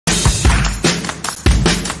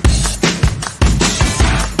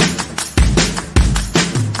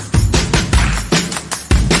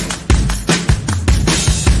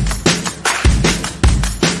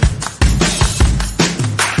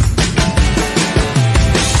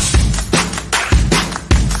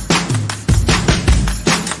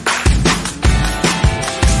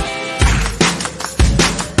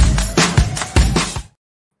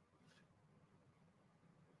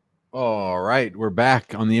right, we're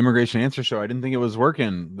back on the Immigration Answer Show. I didn't think it was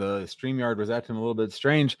working. The StreamYard was acting a little bit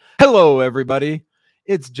strange. Hello, everybody.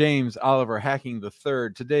 It's James Oliver Hacking the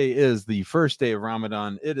Third. Today is the first day of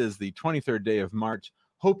Ramadan. It is the 23rd day of March.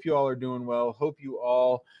 Hope you all are doing well. Hope you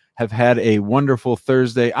all have had a wonderful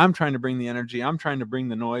Thursday. I'm trying to bring the energy. I'm trying to bring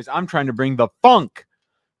the noise. I'm trying to bring the funk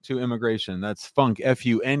to immigration. That's funk,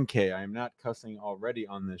 F-U-N-K. I am not cussing already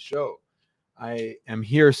on this show. I am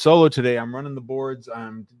here solo today. I'm running the boards.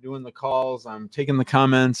 I'm doing the calls. I'm taking the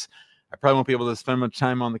comments. I probably won't be able to spend much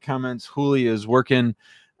time on the comments. Huli is working,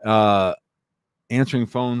 answering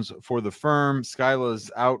phones for the firm.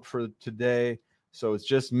 Skyla's out for today. So it's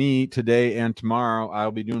just me today and tomorrow.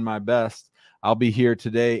 I'll be doing my best. I'll be here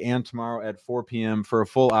today and tomorrow at 4 p.m. for a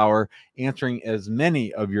full hour, answering as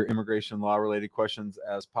many of your immigration law related questions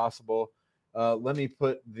as possible. Let me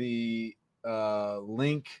put the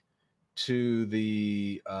link to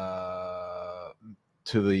the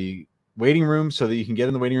waiting room so that you can get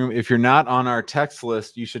in the waiting room. If you're not on our text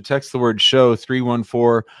list, you should text the word show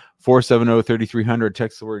 314-470-3300.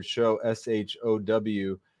 Text the word show,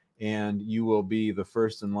 SHOW, and you will be the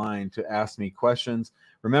first in line to ask me questions.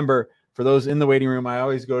 Remember, for those in the waiting room, I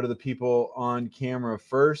always go to the people on camera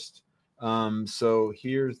first. So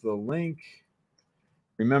here's the link.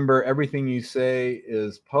 Remember, everything you say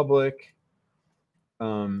is public.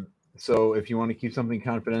 So if you want to keep something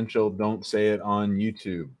confidential, don't say it on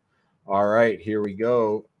YouTube. All right, here we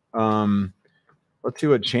go. Let's see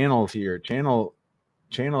what channel's here. Channel,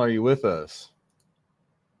 are you with us?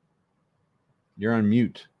 You're on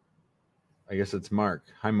mute. I guess it's Mark.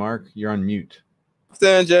 Hi, Mark. You're on mute.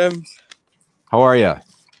 Hey, James. How are you?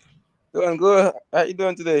 Doing good. How you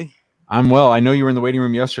doing today? I'm well. I know you were in the waiting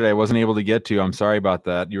room yesterday. I wasn't able to get to you. I'm sorry about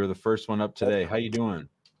that. You were the first one up today. How you doing?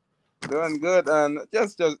 Doing good. And I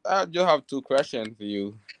just have two questions for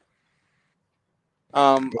you.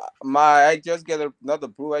 I just get another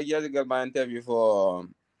proof. I just got my interview for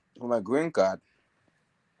my green card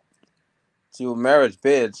to marriage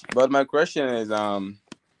page. But my question is,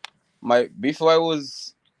 before I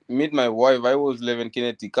was meet my wife, I was living in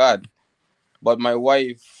Connecticut, but my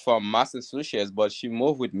wife from Massachusetts, but she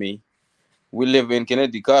moved with me. We live in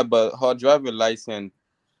Connecticut, but her driver license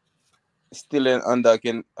still under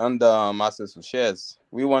Massachusetts.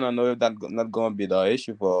 We want to know if that not going to be the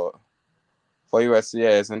issue for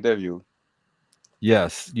USCIS interview.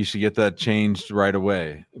 Yes, you should get that changed right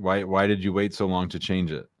away. Why did you wait so long to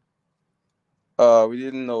change it? We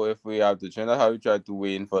didn't know if we have to change. That's how we tried to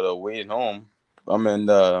wait for the way home. I mean,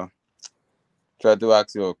 try to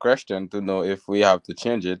ask you a question to know if we have to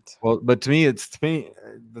change it. Well, but to me,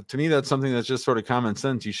 that's something that's just sort of common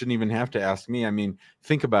sense. You shouldn't even have to ask me. I mean,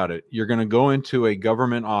 think about it. You're going to go into a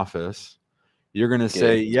government office. You're going to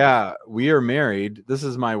say, yeah, we are married. This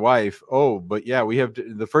is my wife. Oh, but yeah, we have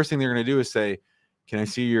the first thing they're going to do is say, can I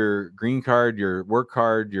see your green card, your work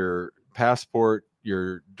card, your passport,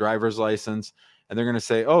 your driver's license? And they're going to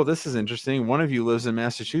say, oh, this is interesting. One of you lives in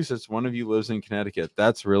Massachusetts. One of you lives in Connecticut.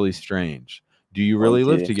 That's really strange. Do you really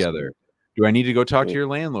live together? Do I need to go talk to your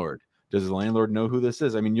landlord? Does the landlord know who this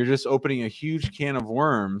is? I mean, you're just opening a huge can of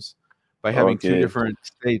worms by having two different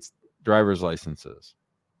states' driver's licenses.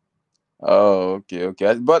 Oh,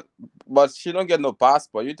 okay. But she don't get no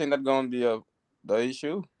passport. You think that's gonna be the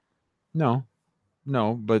issue? No,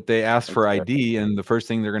 but they ask for ID, and the first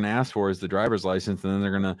thing they're going to ask for is the driver's license, and then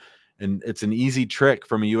they're going to, and it's an easy trick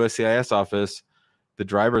from a USCIS office, the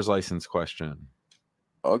driver's license question.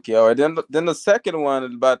 Okay, all right. Then the second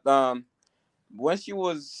one, but when she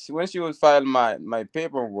was filing my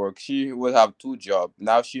paperwork, she would have two jobs.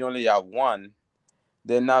 Now she only have one.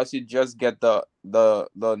 Then now she just get the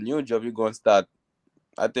new job. You're gonna start,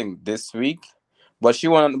 I think, this week. But she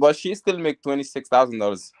still make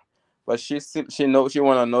 $26,000. But she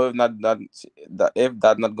wanna know if if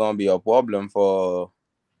that not gonna be a problem for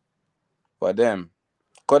them.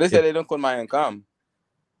 Cause they said they don't cut my income.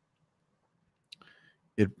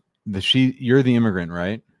 You're the immigrant,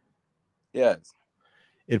 right? Yes.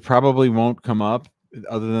 It probably won't come up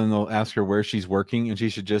other than they'll ask her where she's working, and she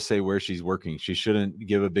should just say where she's working. She shouldn't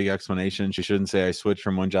give a big explanation. She shouldn't say I switched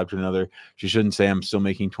from one job to another. She shouldn't say I'm still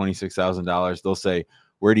making $26,000. They'll say,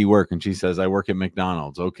 where do you work? And she says, I work at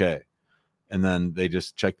McDonald's. Okay. And then they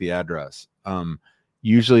just check the address.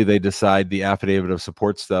 Usually they decide the affidavit of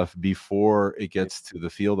support stuff before it gets to the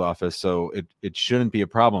field office. So it shouldn't be a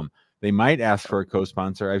problem. They might ask for a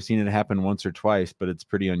co-sponsor. I've seen it happen once or twice, but it's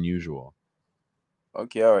pretty unusual.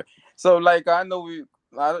 Okay, all right. So, like, I know do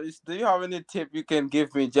you have any tip you can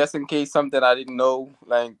give me just in case something I didn't know,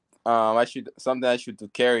 like, I should to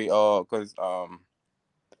carry, or because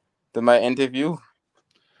to my interview?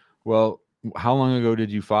 Well, how long ago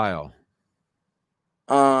did you file?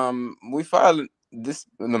 We filed this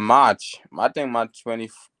in the March. I think March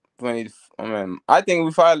 2020. I mean, I think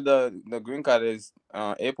we filed the green card is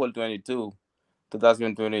April 22,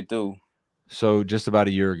 2022. So just about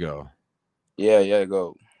a year ago. Yeah,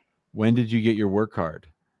 ago. When did you get your work card?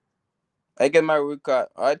 I get my work card.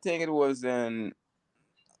 I think it was in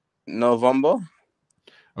November.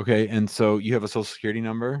 Okay, and so you have a social security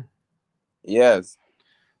number? Yes.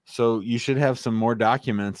 So you should have some more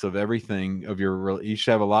documents of everything of your. You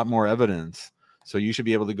should have a lot more evidence. So you should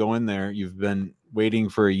be able to go in there. You've been waiting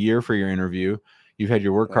for a year for your interview. You've had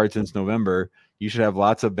your work card since November. You should have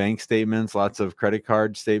lots of bank statements, lots of credit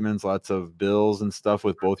card statements, lots of bills and stuff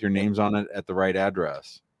with both your names on it at the right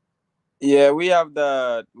address. Yeah, we have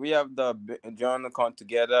the joint account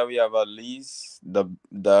together. We have a lease, the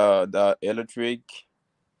electric.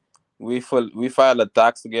 We filed a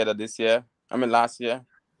tax together this year. I mean last year.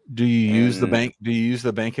 Do you use the bank? Do you use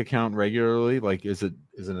the bank account regularly? Like, is it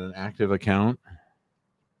an active account?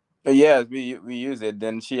 Yes, we use it.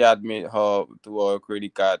 Then she admit her to our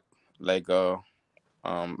credit card. Like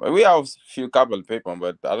we have a few couple of people,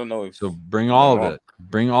 but I don't know if. So bring all of it.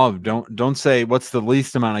 Bring all of it. Don't say what's the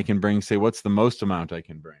least amount I can bring. Say what's the most amount I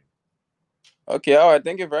can bring. Okay. All right.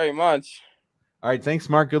 Thank you very much. All right. Thanks,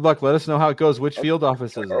 Mark. Good luck. Let us know how it goes. Which field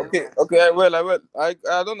office is it? Okay. Okay. I will. I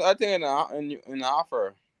don't. I think in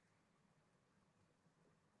offer.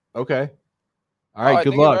 Okay. All right.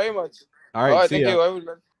 Good luck. Thank you very much. All right. See thank ya. you. I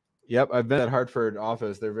will. Yep. I've been at Hartford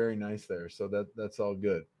office. They're very nice there. So that's all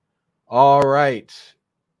good. All right.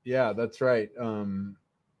 Yeah, that's right.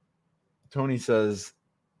 Tony says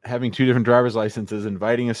having 2 different driver's licenses,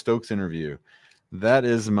 inviting a Stokes interview. That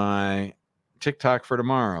is my TikTok for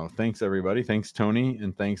tomorrow. Thanks, everybody. Thanks, Tony,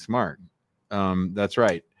 and thanks, Mark. That's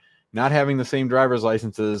right. Not having the same driver's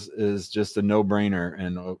licenses is just a no-brainer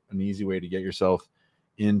and an easy way to get yourself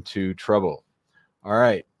into trouble. All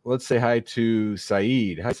right. Let's say hi to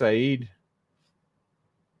Saeed. Hi, Saeed.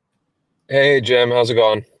 Hey, Jim. How's it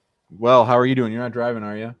going? Well, how are you doing? You're not driving,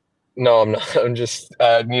 are you? No, I'm not. I'm just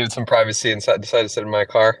needed some privacy and decided to sit in my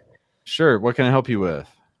car. Sure. What can I help you with?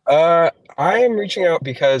 I am reaching out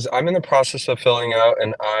because I'm in the process of filling out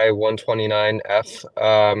an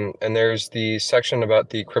I-129F, and there's the section about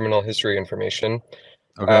the criminal history information.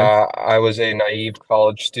 Okay. I was a naive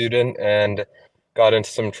college student and got into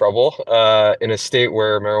some trouble in a state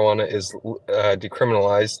where marijuana is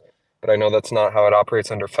decriminalized, but I know that's not how it operates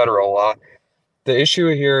under federal law. The issue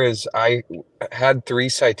here is I had 3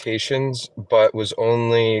 citations, but was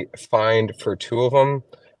only fined for 2 of them.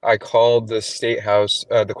 I called the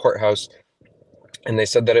the courthouse, and they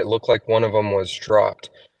said that it looked like one of them was dropped.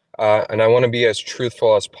 And I want to be as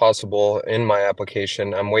truthful as possible in my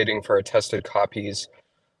application. I'm waiting for attested copies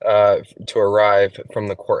to arrive from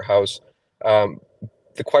the courthouse.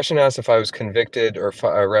 The question asked if I was convicted or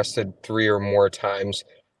arrested 3 or more times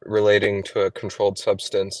relating to a controlled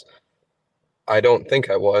substance. I don't think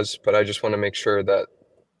I was, but I just want to make sure that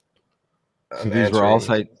so these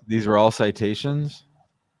were all citations?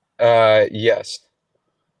 Yes.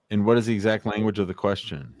 And what is the exact language of the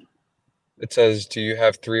question? It says, do you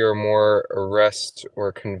have 3 or more arrests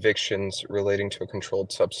or convictions relating to a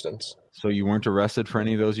controlled substance? So you weren't arrested for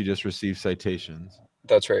any of those, you just received citations?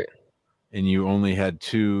 That's right. And you only had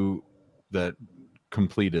 2 that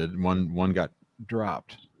completed, one got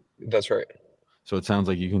dropped? That's right. So it sounds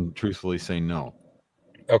like you can truthfully say no.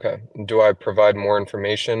 Okay. Do I provide more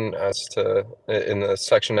information as to in the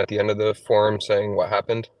section at the end of the form saying what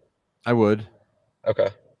happened? I would. Okay.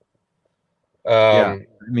 Yeah.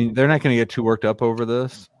 I mean, they're not going to get too worked up over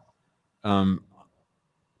this.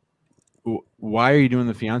 Why are you doing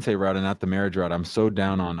the fiance route and not the marriage route? I'm so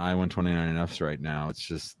down on I-129Fs right now. It's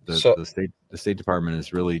just the State Department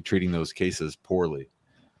is really treating those cases poorly.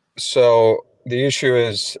 So the issue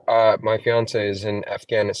is my fiance is in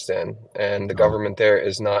Afghanistan, and the government there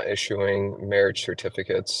is not issuing marriage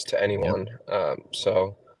certificates to anyone. Yep.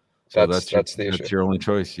 So that's the issue. That's your only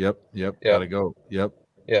choice. Yep. Gotta go. Yep.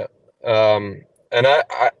 Yeah. And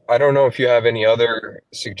I don't know if you have any other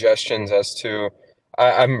suggestions as to.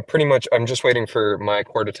 I'm just waiting for my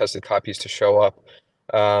court attested copies to show up.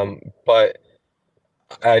 But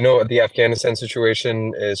I know the Afghanistan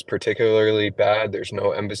situation is particularly bad. There's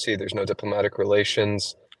no embassy, there's no diplomatic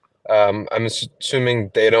relations. I'm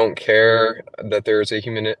assuming they don't care that there's a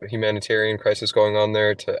humanitarian crisis going on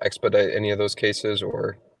there to expedite any of those cases,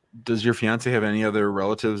 or does your fiance have any other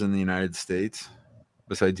relatives in the United States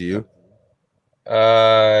besides you?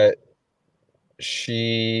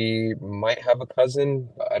 She might have a cousin,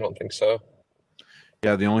 but I don't think so.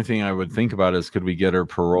 Yeah, the only thing I would think about is could we get her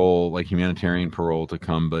parole, like humanitarian parole, to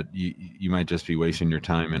come? But you might just be wasting your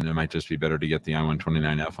time, and it might just be better to get the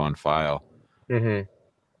I-129F on file. Mm-hmm.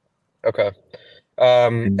 Okay.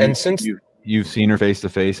 And And since you've seen her face to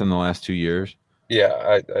face in the last 2 years?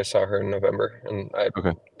 yeah, I saw her in November, and I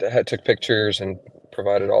Okay, took pictures and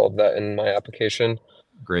provided all of that in my application.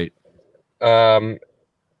 great. Um,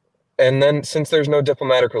 and then since there's no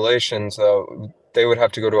diplomatic relations, they would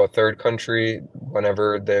have to go to a third country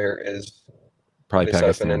whenever there is Probably they set up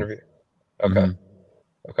an Pakistan. interview. Okay. Mhm.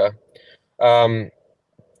 Okay. Um,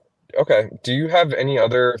 okay. Do you have any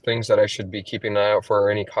other things that I should be keeping an eye out for, or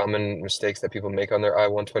any common mistakes that people make on their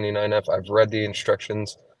I-129F? I've read the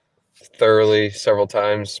instructions thoroughly several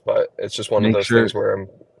times, but it's just one of Make those sure things where I'm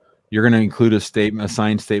you're going to include a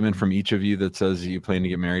signed statement from each of you that says you plan to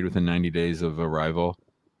get married within 90 days of arrival.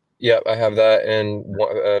 yeah, I have that, and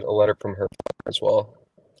a letter from her as well.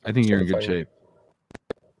 I think you're in good Certifying.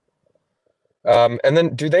 shape. And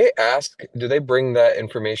then do they bring that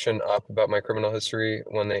information up about my criminal history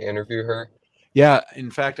when they interview her? Yeah, in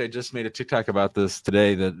fact, I just made a TikTok about this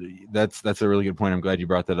today. That's a really good point. I'm glad you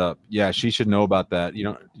brought that up. Yeah, she should know about that.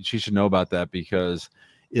 She should know about that, because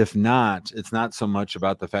if not, it's not so much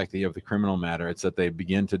about the fact that you have the criminal matter. It's that they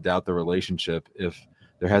begin to doubt the relationship if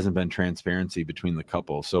there hasn't been transparency between the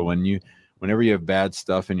couple. So whenever you have bad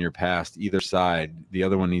stuff in your past, either side, the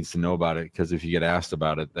other one needs to know about it, because if you get asked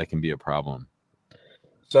about it, that can be a problem.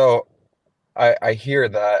 So I hear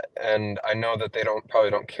that, and I know that they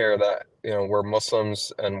probably don't care that, we're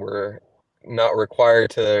Muslims and we're not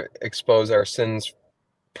required to expose our sins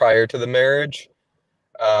prior to the marriage.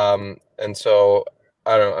 And so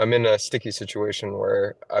I don't know, I'm in a sticky situation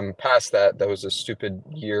where I'm past that. That was a stupid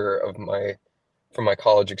year from my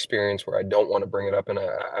college experience where I don't want to bring it up, and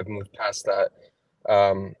I've moved past that.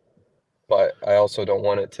 But I also don't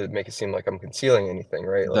want it to make it seem like I'm concealing anything,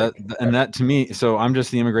 right? That to me, so I'm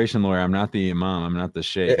just the immigration lawyer. I'm not the imam. I'm not the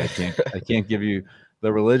sheikh. I can't give you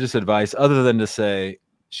the religious advice other than to say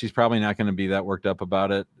she's probably not going to be that worked up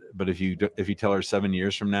about it. But if you tell her 7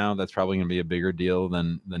 years from now, that's probably going to be a bigger deal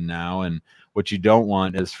than now. And what you don't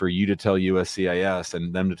want is for you to tell USCIS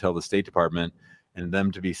and them to tell the State Department and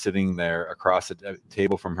them to be sitting there across the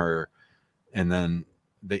table from her, and then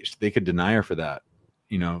they could deny her for that.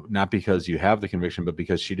 Not because you have the conviction, but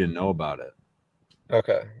because she didn't know about it.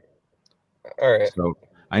 Okay. All right. So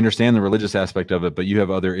I understand the religious aspect of it, but you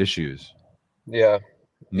have other issues. Yeah.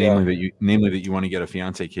 Namely that you want to get a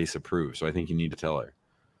fiance case approved. So I think you need to tell her.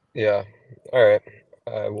 Yeah. All right.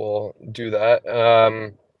 I will do that.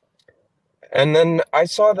 And then I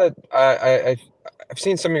saw that I've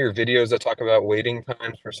seen some of your videos that talk about waiting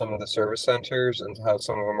times for some of the service centers and how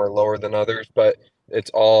some of them are lower than others, but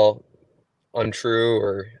it's all untrue,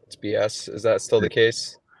 or it's BS. Is that still the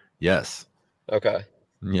case? Yes. Okay.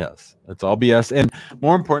 Yes, it's all BS. And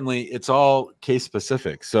more importantly, it's all case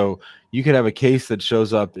specific. So you could have a case that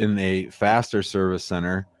shows up in a faster service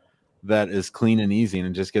center that is clean and easy and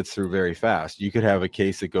it just gets through very fast. You could have a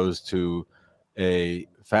case that goes to a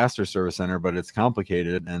faster service center, but it's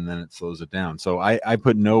complicated and then it slows it down. So I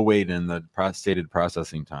put no weight in the stated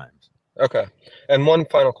processing times. Okay. And one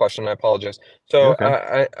final question, I apologize. So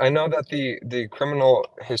Okay. I know that the criminal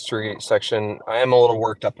history section, I am a little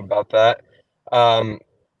worked up about that.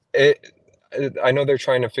 I know they're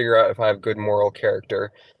trying to figure out if I have good moral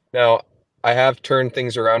character. Now, I have turned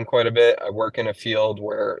things around quite a bit. I work in a field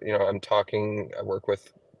where, I work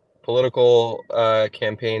with political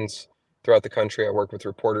campaigns throughout the country. I work with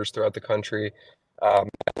reporters throughout the country,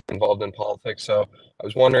 involved in politics. So I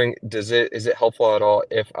was wondering, is it helpful at all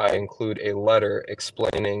if I include a letter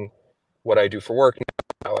explaining what I do for work now,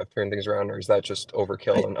 how I've turned things around, or is that just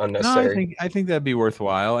overkill and unnecessary? No, I think that'd be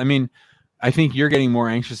worthwhile. I mean, I think you're getting more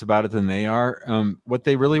anxious about it than they are. What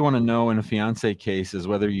they really want to know in a fiance case is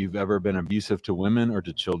whether you've ever been abusive to women or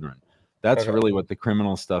to children. That's Okay. really what the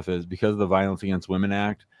criminal stuff is. Because of the Violence Against Women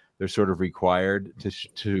Act, they're sort of required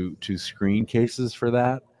to screen cases for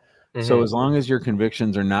that. So as long as your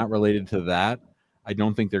convictions are not related to that, I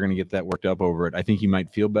don't think they're going to get that worked up over it. I think you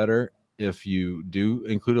might feel better if you do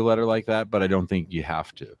include a letter like that, but I don't think you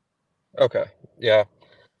have to. Okay. Yeah.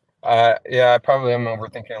 Yeah, I probably am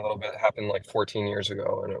overthinking a little bit. It happened like 14 years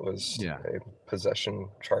ago, and it was a possession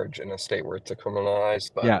charge in a state where it's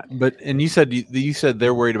criminalized. But and you said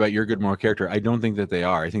they're worried about your good moral character. I don't think that they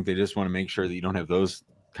are. I think they just want to make sure that you don't have those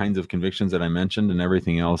kinds of convictions that I mentioned, and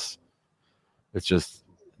everything else. It's just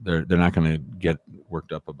they're not going to get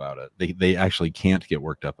worked up about it. They actually can't get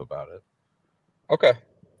worked up about it. Okay.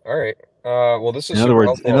 All right. Well, this is in other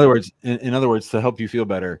words, to help you feel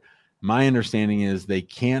better, my understanding is they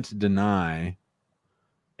can't deny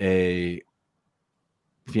a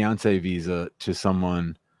fiance visa to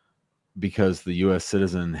someone because the U.S.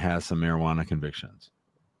 citizen has some marijuana convictions.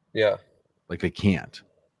 Yeah. Like they can't.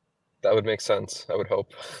 That would make sense. I would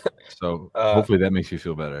hope. So hopefully that makes you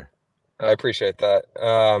feel better. I appreciate that.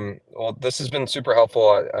 Well, this has been super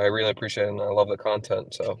helpful. I really appreciate it, and I love the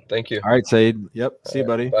content. So thank you. All right, Saeed. Yep. See you,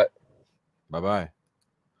 buddy. Bye. Bye-bye.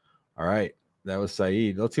 All right. That was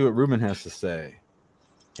Saeed. Let's see what Ruben has to say.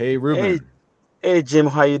 Hey, Ruben. Hey, Jim.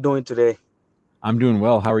 How you doing today? I'm doing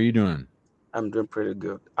well. How are you doing? I'm doing pretty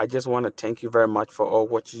good. I just want to thank you very much for all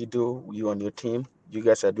what you do, you and your team. You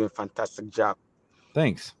guys are doing a fantastic job.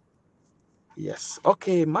 Thanks. Yes.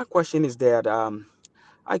 Okay. My question is that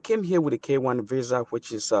I came here with a K1 visa,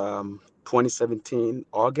 which is 2017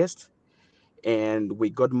 August, and we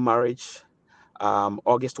got married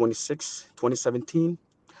August 26, 2017.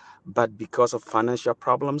 But because of financial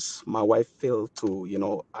problems, my wife failed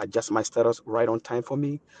to, adjust my status right on time for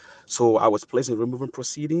me. So I was placed in removal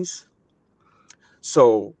proceedings.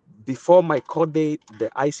 So before my court date,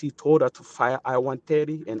 the IC told her to file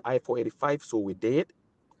I-130 and I-485, so we did.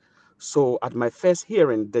 So at my first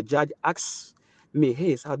hearing, the judge asked me,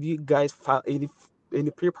 "Hey, have you guys filed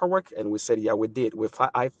any paperwork?" And we said, "Yeah, we did. We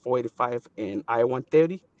filed I-485 and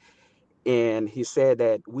I-130." And he said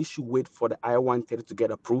that we should wait for the I-130 to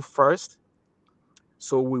get approved first.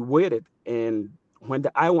 So we waited, and when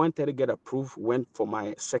the I-130 get approved, went for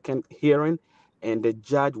my second hearing, and the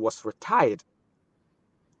judge was retired.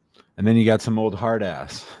 And then you got some old hard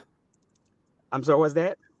ass. I'm sorry, what's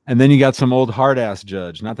that? And then you got some old hard ass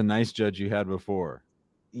judge, not the nice judge you had before.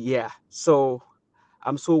 Yeah. So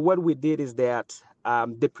what we did is that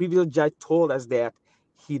the previous judge told us that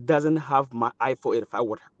he doesn't have my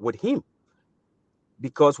I-485 with him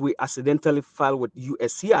because we accidentally filed with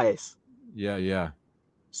USCIS. Yeah.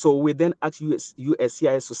 So we then asked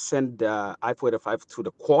USCIS to send the I-485 to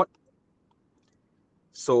the court.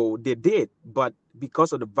 So they did, but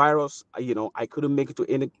because of the virus, I couldn't make it to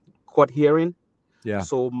any court hearing. Yeah.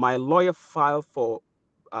 So my lawyer filed for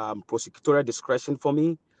prosecutorial discretion for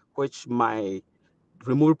me, which my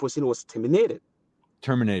removal proceeding was terminated.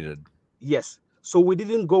 Terminated. Yes. So we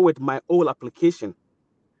didn't go with my old application,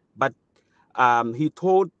 but he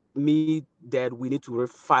told me that we need to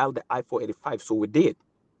refile the I-485. So we did.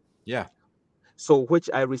 Yeah. So which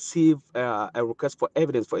I received a request for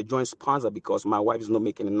evidence for a joint sponsor because my wife is not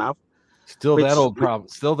making enough. Still that old problem.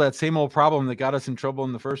 Still that same old problem that got us in trouble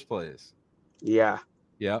in the first place. Yeah.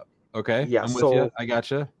 Yeah. Okay. Yeah. I'm with you. I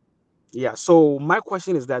gotcha. Yeah. So my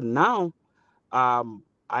question is that now,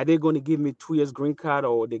 are they going to give me 2 years green card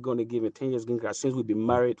or are they going to give me 10 years green card since we've been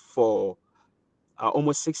married for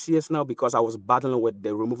almost 6 years now because I was battling with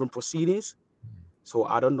the removal proceedings. So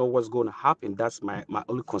I don't know what's going to happen. That's my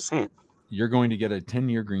only concern. You're going to get a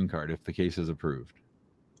 10-year green card if the case is approved.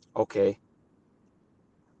 Okay.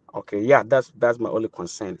 Yeah, that's my only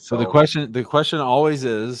concern. So the question always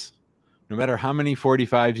is, no matter how many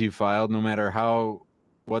 45s you filed, no matter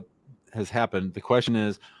what has happened, the question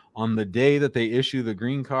is, on the day that they issue the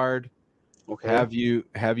green card, okay, have you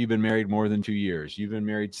been married more than 2 years? You've been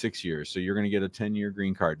married 6 years, so you're going to get a 10-year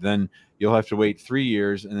green card. Then you'll have to wait 3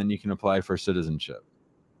 years, and then you can apply for citizenship.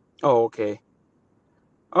 Oh, okay.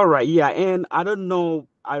 All right. Yeah, and I don't know.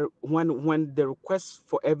 When the request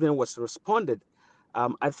for evidence was responded,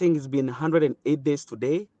 I think it's been 108 days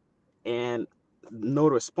today, and no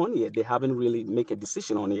response yet. They haven't really make a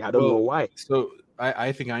decision on it. I don't know why. So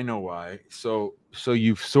I think I know why. So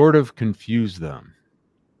you've sort of confused them,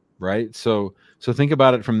 right? So think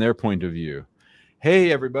about it from their point of view.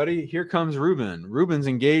 Hey, everybody, here comes Ruben. Ruben's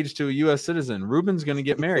engaged to a U.S. citizen. Ruben's going to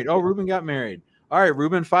get married. Oh, Ruben got married. All right,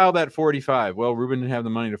 Ruben, file that 45. Well, Ruben didn't have the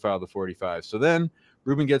money to file the 45. So then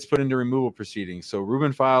Ruben gets put into removal proceedings. So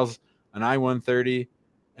Ruben files an I-130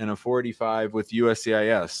 and a 45 with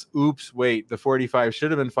USCIS. Oops, wait, the 45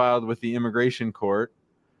 should have been filed with the immigration court.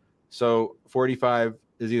 So 45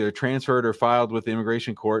 is either transferred or filed with the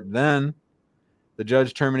immigration court. Then the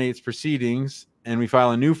judge terminates proceedings and we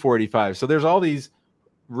file a new 45. So there's all these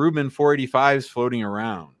Ruben 485s floating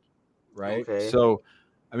around, right? Okay. So,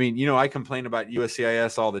 I mean, I complain about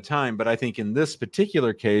USCIS all the time, but I think in this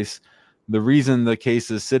particular case, the reason the case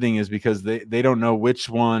is sitting is because they don't know which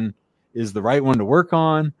one is the right one to work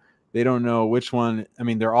on. They don't know which one. I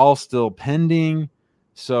mean, they're all still pending.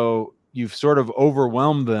 So you've sort of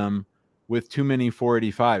overwhelmed them with too many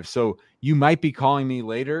 485. So you might be calling me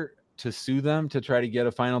later to sue them to try to get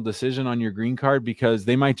a final decision on your green card because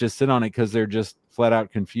they might just sit on it because they're just flat out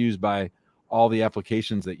confused by all the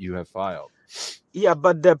applications that you have filed. Yeah,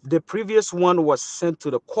 but the previous one was sent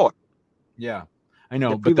to the court. Yeah, I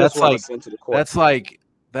know, but that's like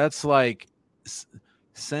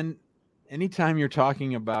anytime you're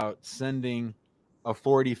talking about sending a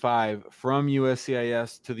 485 from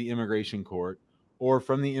USCIS to the immigration court or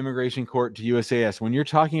from the immigration court to USCIS, when you're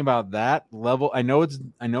talking about that level, I know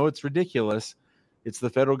it's ridiculous. It's the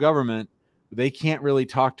federal government. They can't really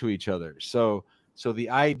talk to each other. So the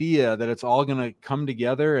idea that it's all going to come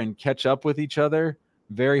together and catch up with each other,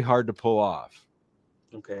 very hard to pull off.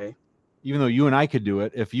 Okay. Even though you and I could do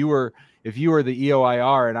it, if you were the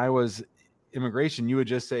EOIR and I was immigration, you would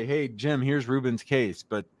just say, "Hey, Jim, here's Ruben's case."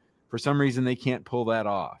 But for some reason, they can't pull that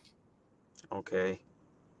off. Okay.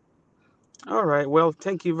 All right. Well,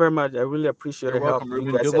 thank you very much. I really appreciate You're the help. welcome, You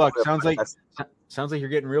Ruben. guys Good have luck. a Sounds like fantastic- you're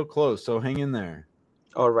getting real close. So hang in there.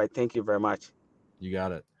 All right. Thank you very much. You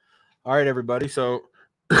got it. All right, everybody. So,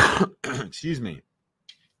 excuse me.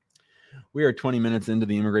 We are 20 minutes into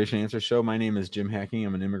the Immigration Answer Show. My name is Jim Hacking.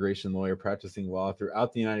 I'm an immigration lawyer practicing law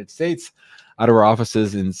throughout the United States out of our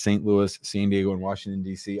offices in St. Louis, San Diego, and Washington,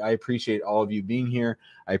 D.C. I appreciate all of you being here.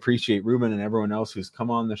 I appreciate Ruben and everyone else who's come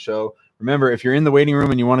on the show. Remember, if you're in the waiting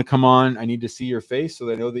room and you want to come on, I need to see your face so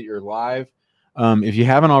they know that you're live. If you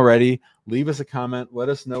haven't already, leave us a comment. Let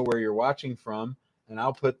us know where you're watching from, and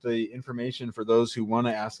I'll put the information for those who want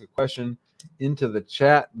to ask a question into the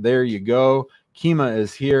chat. There you go. Kima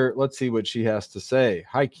is here. Let's see what she has to say.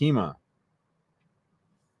 Hi, Kima.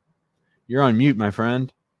 You're on mute, my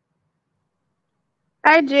friend.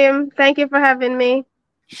 Hi, Jim. Thank you for having me.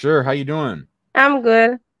 Sure. How you doing? I'm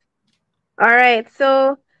good. All right.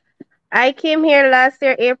 So I came here last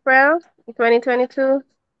year, April 2022.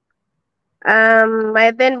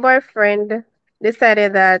 My then boyfriend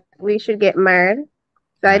decided that we should get married.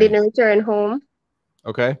 So I didn't return home.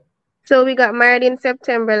 Okay. So we got married in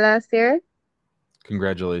September last year.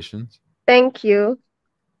 Congratulations. Thank you.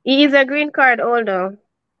 He is a green card holder.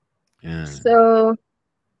 Yeah. So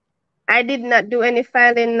I did not do any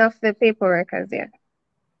filing of the paperwork as yet.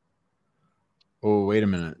 Oh, wait a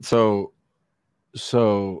minute. So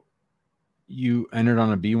you entered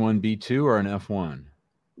on a B1, B2 or an F1?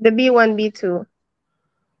 The B1, B2.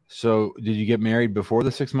 So did you get married before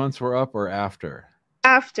the 6 months were up or after?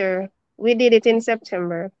 After. We did it in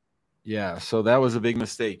September. Yeah, so that was a big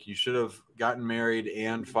mistake. You should have gotten married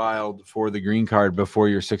and filed for the green card before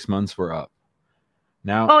your 6 months were up.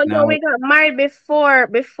 No, we got married before.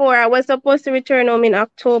 I was supposed to return home in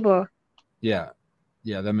October. Yeah,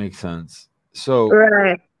 that makes sense. So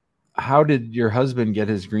right. How did your husband get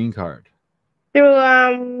his green card?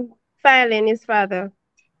 Through filing his father.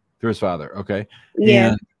 Through his father, okay.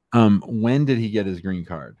 Yeah. And when did he get his green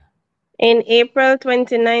card? In April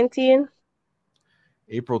 2019.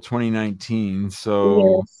 April 2019.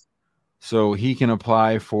 So yes. So he can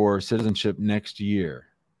apply for citizenship next year.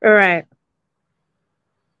 Right.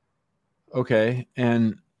 Okay.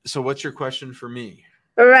 And so what's your question for me?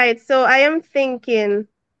 Right. So I am thinking,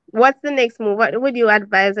 what's the next move? What would you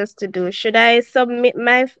advise us to do? Should I submit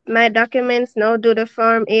my documents now, do the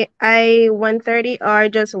form I-130, or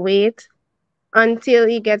just wait until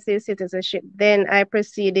he gets his citizenship? Then I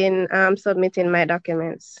proceed in submitting my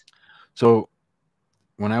documents. So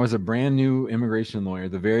when I was a brand new immigration lawyer,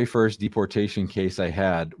 the very first deportation case I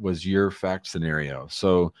had was your fact scenario.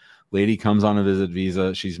 So lady comes on a visit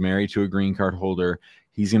visa. She's married to a green card holder.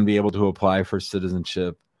 He's going to be able to apply for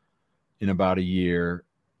citizenship in about a year.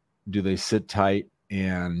 Do they sit tight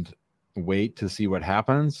and wait to see what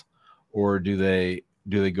happens? Or do they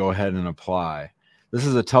go ahead and apply? This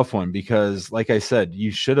is a tough one because, like I said,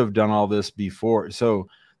 you should have done all this before. So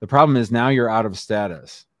the problem is now you're out of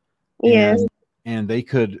status. Yes. And they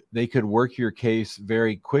could work your case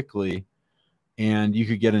very quickly, and you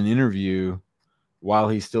could get an interview while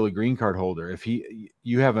he's still a green card holder. If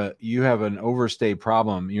you have an overstay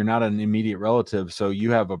problem, you're not an immediate relative, so you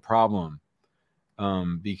have a problem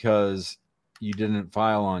because you didn't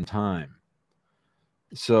file on time.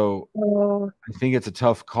 So I think it's a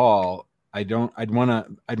tough call. I'd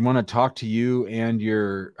want to talk to you and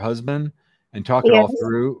your husband and talk it all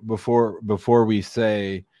through before we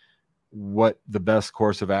say what the best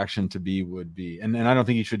course of action to be would be. And I don't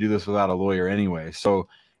think you should do this without a lawyer anyway. So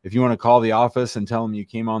if you want to call the office and tell them you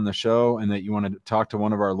came on the show and that you want to talk to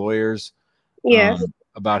one of our lawyers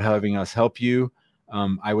about having us help you,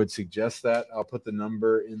 I would suggest that. I'll put the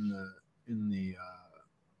number in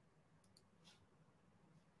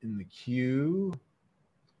the queue.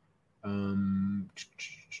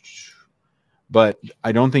 But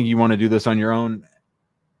I don't think you want to do this on your own.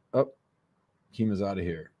 Oh, Kima's out of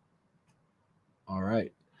here. All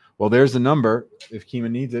right. Well, there's the number. If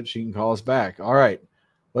Kima needs it, she can call us back. All right.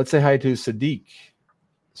 Let's say hi to Sadiq.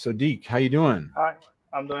 Sadiq, how you doing? Hi,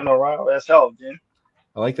 I'm doing all right. That's help, Jim.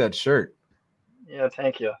 I like that shirt. Yeah,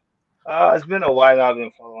 thank you. It's been a while now I've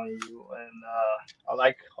been following you, and I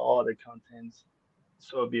like all the contents.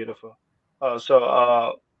 So beautiful.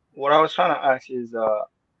 So what I was trying to ask is,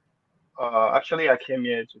 actually, I came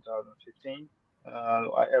here in 2015, I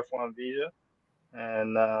F1 visa,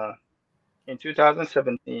 and in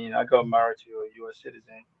 2017, I got married to a U.S.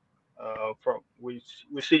 citizen. From we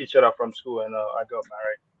see each other from school, and I got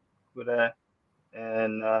married with her,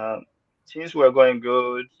 and things were going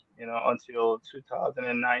good, until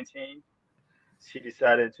 2019. She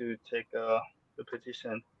decided to take the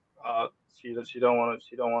petition. She don't want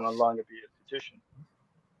to longer be a petition,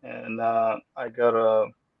 and I got uh,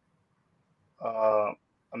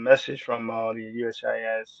 a message from the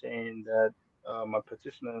USIS saying that my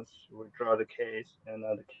petitioners withdraw the case, and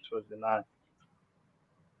the case was denied.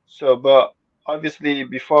 So, but obviously,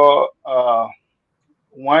 before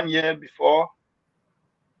 1 year before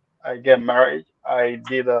I get married, I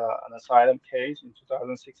did an asylum case in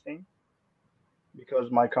 2016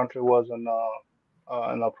 because my country was in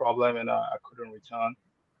a problem, and I couldn't return.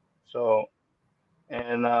 So,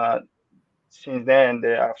 and since then,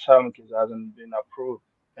 the asylum case hasn't been approved.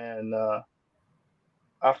 And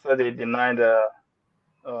after they denied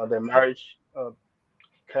the marriage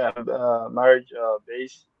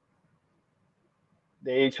base,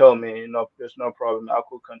 they told me, there's no problem. I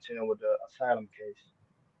could continue with the asylum case,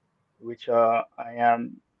 which I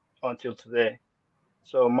am until today.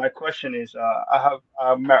 So my question is, I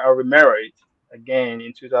remarried again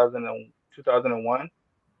in 2001,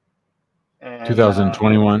 and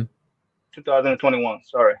 2021. 2021.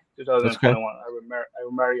 Sorry, That's okay. 2021. I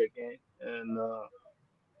remarried again, and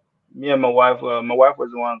me and my wife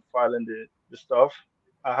was the one filing the stuff.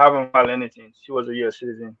 I haven't filed anything. She was a U.S.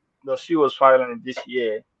 citizen, though she was filing it this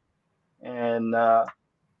year, and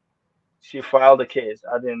she filed the case.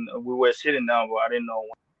 I didn't. We were sitting down, but I didn't know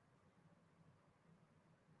when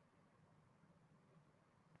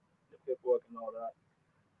the paperwork and all that.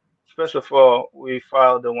 First of all, we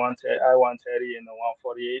filed the I-130 and the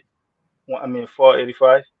 148. I mean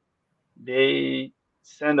 485. They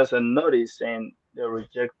send us a notice saying they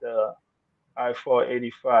reject the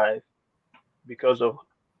I-485 because of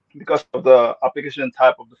the application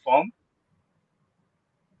type of the form.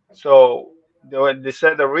 So they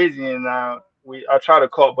said the reason, I tried to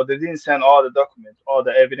call, but they didn't send all the documents, all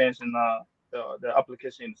the evidence in the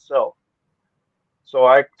application itself. So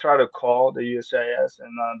I tried to call the USIS,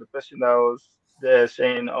 and the person that was there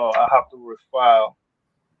saying, "Oh, I have to refile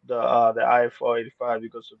the I-485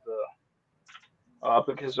 because of the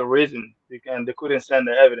application reason," and they couldn't send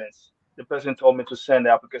the evidence. The person told me to send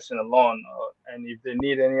the application alone, and if they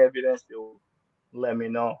need any evidence, they will let me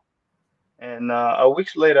know. And a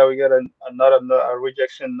weeks later, we got a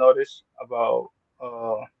rejection notice about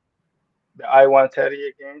uh, the I-130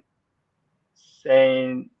 again,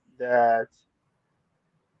 saying that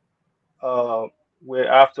uh, we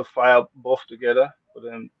have to file both together for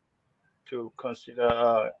them to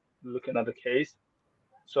consider looking at the case.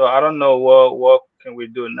 So I don't know what can we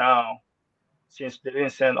do now, since they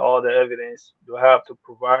didn't send all the evidence. Do I have to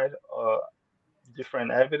provide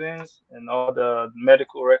different evidence and all the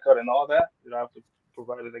medical record and all that? Do I have to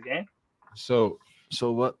provide it again? So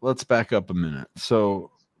let's back up a minute.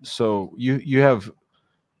 So you have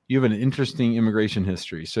an interesting immigration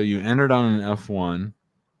history. So you entered on an F1.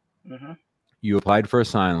 Hmm. You applied for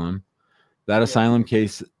asylum. That Yeah. asylum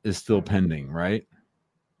case is still pending, right?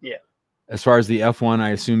 Yeah. As far as the F1, I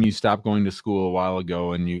assume you stopped going to school a while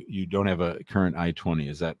ago, and you don't have a current I-20.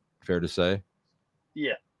 Is that fair to say?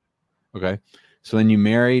 Yeah. Okay. So then you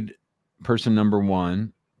married person number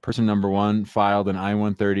one. Person number one filed an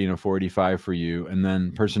I-130 and a 485 for you, and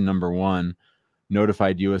then person number one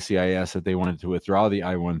notified USCIS that they wanted to withdraw the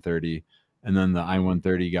I-130, and then the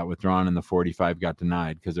I-130 got withdrawn and the 485 got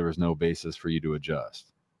denied because there was no basis for you to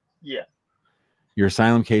adjust. Yeah. Your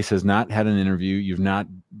asylum case has not had an interview. You've not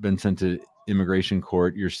been sent to immigration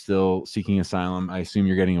court. You're still seeking asylum. I assume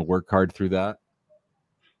you're getting a work card through that.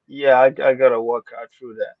 Yeah, I got to work out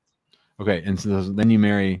through that. Okay, and so then you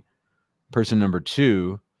marry person number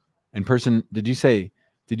two, and did you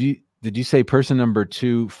say person number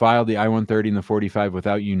two filed the I-130 and the 485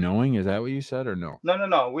 without you knowing? Is that what you said, or no?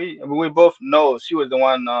 No. We both know she was the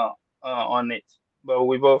one on it, but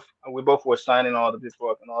we both were signing all the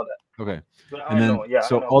paperwork and all that. Okay, But and then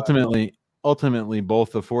so ultimately,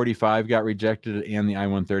 both the 485 got rejected and the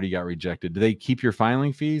I-130 got rejected. Do they keep your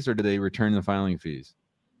filing fees, or do they return the filing fees?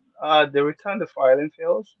 they returned the filing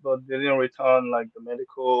fields, but they didn't return like the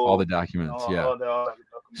medical, all the documents. Yeah. all the documents.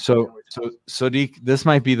 So Sadiq, this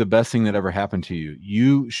might be the best thing that ever happened to you.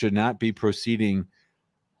 You should not be proceeding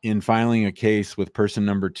in filing a case with person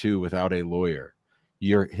number two without a lawyer.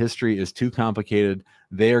 Your history is too complicated.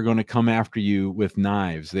 They are going to come after you with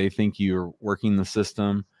knives. They think you're working the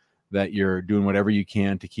system, that you're doing whatever you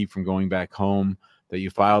can to keep from going back home, that you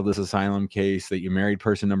filed this asylum case, that you married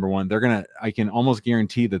person number one. I can almost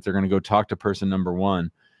guarantee that they're going to go talk to person number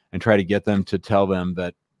one and try to get them to tell them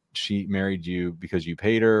that she married you because you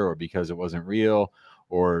paid her or because it wasn't real,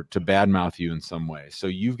 or to badmouth you in some way. So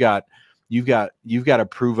you've got to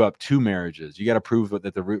prove up 2 marriages. You got to prove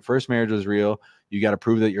that the first marriage was real. You got to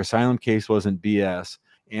prove that your asylum case wasn't BS,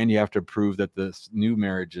 and you have to prove that this new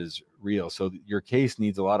marriage is real. So your case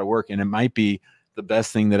needs a lot of work, and it might be the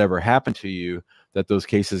best thing that ever happened to you that those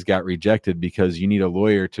cases got rejected, because you need a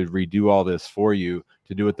lawyer to redo all this for you,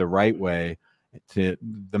 to do it the right way. To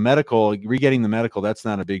the medical, re-getting the medical, that's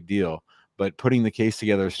not a big deal, but putting the case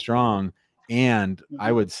together strong, and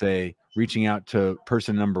I would say reaching out to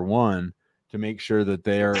person number one to make sure that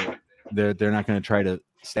they're not going to try to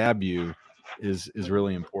stab you is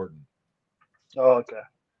really important. Oh, okay.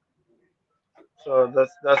 So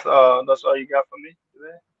that's all you got for me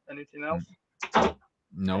today. Anything else?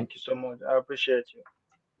 No. Thank you so much. I appreciate you.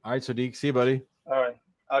 All right, Sadiq, see you, buddy. All right.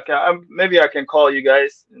 Okay. Maybe I can call you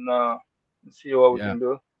guys and see what we can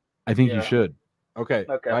do. I think you should. Okay.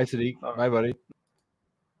 Okay. Bye, Sadiq. Right. Bye, buddy.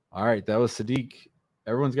 All right, that was Sadiq.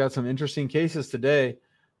 Everyone's got some interesting cases today.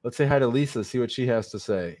 Let's say hi to Lisa, see what she has to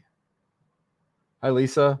say. Hi,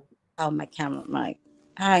 Lisa. Oh, my camera, Mike.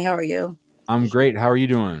 Hi, how are you? I'm great. How are you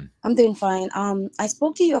doing? I'm doing fine. I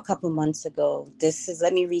spoke to you a couple months ago.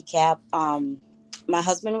 Let me recap. My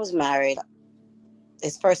husband was married,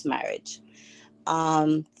 his first marriage.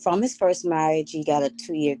 From his first marriage, he got a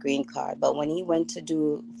 2-year green card. But when he went to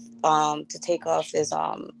to take off his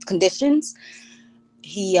conditions,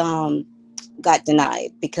 he got denied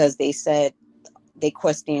because they said the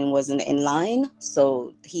question wasn't in line,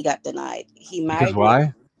 so he got denied. He married. Because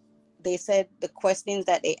why? They said the questions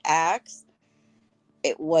that they asked,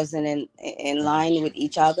 it wasn't in line with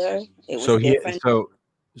each other. It was different.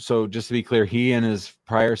 So just to be clear, he and his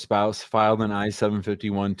prior spouse filed an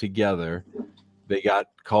I-751 together. They got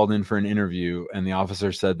called in for an interview, and the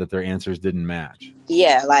officer said that their answers didn't match.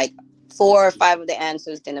 Yeah, like 4 or 5 of the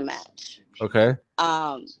answers didn't match. Okay.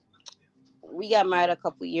 We got married a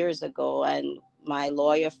couple years ago, and my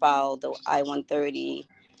lawyer filed the I-130.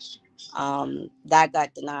 That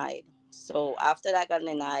got denied. So after that got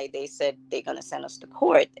denied, they said they're gonna send us to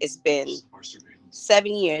court. It's been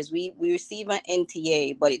 7 years. We received an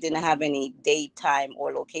NTA, but it didn't have any date, time,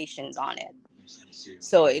 or locations on it.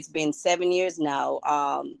 So it's been 7 years now.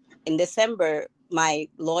 In December, my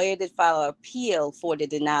lawyer did file an appeal for the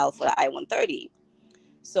denial for the I-130.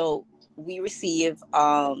 So we received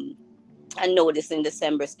a notice in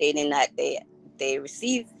December stating that they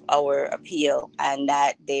received our appeal and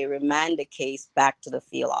that they remand the case back to the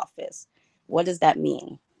field office. What does that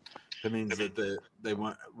mean? That means that they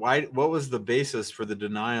want. Why? What was the basis for the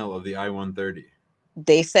denial of the I-130?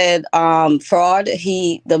 They said fraud.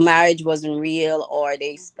 The marriage wasn't real, or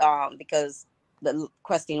because the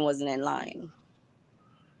question wasn't in line.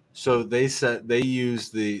 So they said they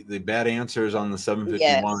used the bad answers on the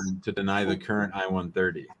 751 to deny the current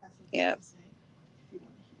I-130. Yeah.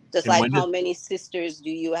 Just and like how many sisters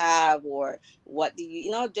do you have, or what do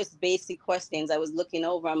you just basic questions. I was looking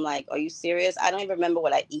over. I'm like, are you serious? I don't even remember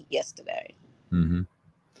what I ate yesterday. Mm-hmm.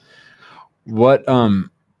 What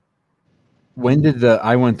when did the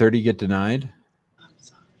I-130 get denied?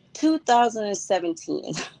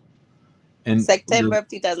 2017. And September of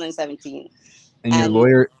 2017. And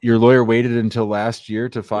your lawyer waited until last year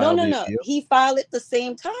to file the appeal? He filed it the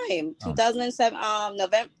same time, 2007,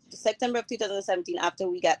 September of 2017, after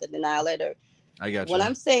we got the denial letter. I got you. When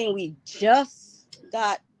I'm saying we just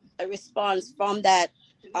got a response from that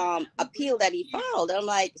appeal that he filed, I'm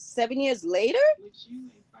like, 7 years later?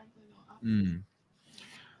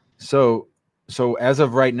 So as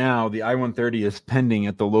of right now, the I-130 is pending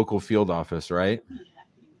at the local field office, right?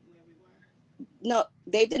 No,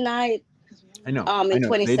 they denied. I know. In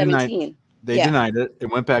 2017. They denied it.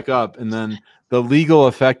 It went back up, and then the legal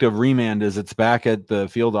effect of remand is it's back at the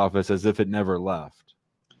field office as if it never left.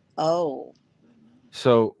 Oh.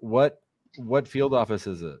 So what field office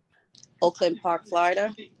is it? Oakland Park,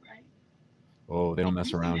 Florida. Oh, they don't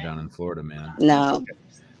mess around down in Florida, man. No.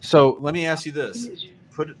 So let me ask you this.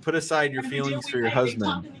 Put aside your feelings for your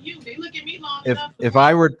husband. If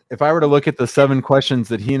I were to look at the 7 questions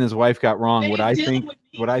that he and his wife got wrong, would I think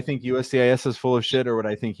USCIS is full of shit, or would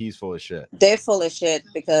I think he's full of shit? They're full of shit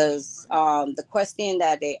because the question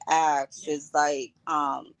that they asked is like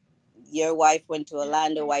your wife went to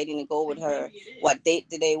Orlando. Why didn't you go with her? What date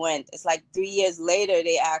did they went? It's like 3 years later,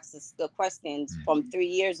 they asked us the questions from 3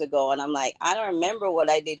 years ago. And I'm like, I don't remember what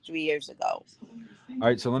I did 3 years ago. All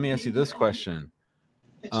right. So let me ask you this question.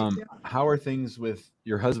 How are things with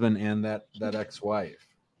your husband and that ex-wife?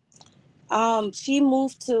 She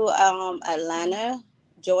moved to Atlanta,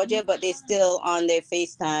 Georgia, but they still on their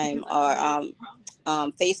FaceTime or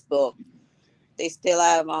Facebook. They still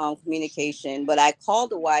have communication. But I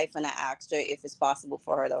called the wife and I asked her if it's possible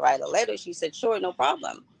for her to write a letter. She said, sure, no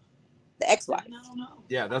problem. The ex-wife.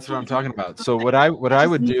 Yeah, that's what I'm talking about. So what I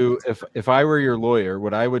would do if I were your lawyer,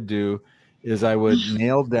 what I would do is I would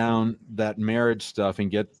nail down that marriage stuff and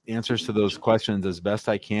get answers to those questions as best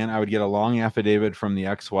I can. I would get a long affidavit from the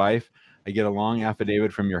ex-wife. I get a long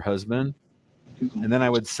affidavit from your husband. And then I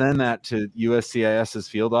would send that to USCIS's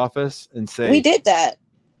field office and say, we did that.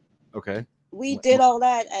 Okay. We did all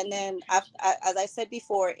that. And then, as I said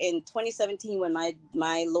before, in 2017, when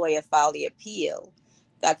my lawyer filed the appeal,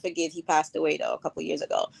 God forgive, he passed away though a couple years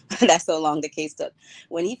ago. That's so long the case took.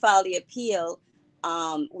 When he filed the appeal,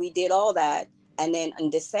 we did all that. And then in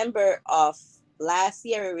December of last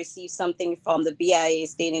year, we received something from the BIA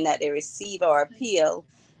stating that they received our appeal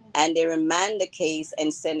and they remand the case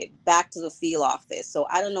and send it back to the field office. So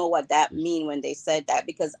I don't know what that mean when they said that,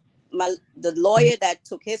 because the lawyer that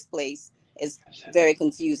took his place is very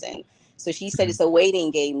confusing. So she said it's a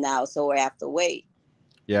waiting game now, so we have to wait.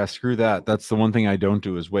 Yeah, screw that. That's the one thing I don't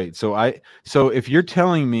do is wait. So if you're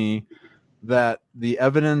telling me that the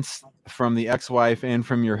evidence from the ex-wife and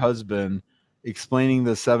from your husband explaining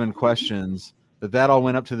the 7 questions, that all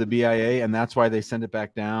went up to the BIA and that's why they sent it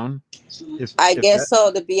back down? I guess so.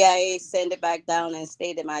 The BIA sent it back down and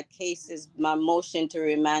stated my motion to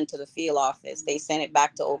remand to the field office. They sent it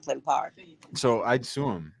back to Oakland Park. So I'd sue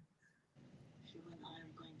them.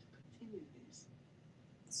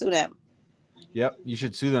 Sue them. Yep, you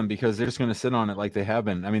should sue them because they're just going to sit on it like they have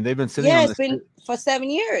been. I mean, they've been sitting on this. It's been for 7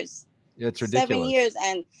 years. It's ridiculous. 7 years,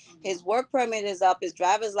 and his work permit is up, his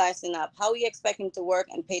driver's license up. How are you expecting to work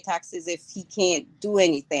and pay taxes if he can't do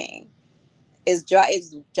anything? His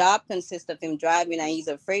job consists of him driving, and he's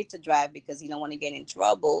afraid to drive because he don't want to get in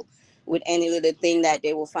trouble with any little thing that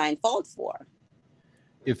they will find fault for.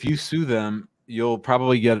 If you sue them, you'll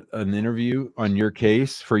probably get an interview on your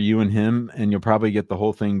case for you and him, and you'll probably get the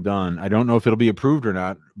whole thing done. I don't know if it'll be approved or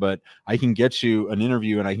not, but I can get you an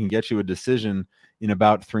interview and I can get you a decision in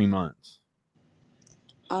about 3 months.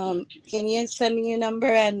 Can you send me your number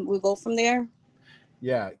and we'll go from there?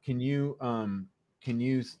 Yeah. Can you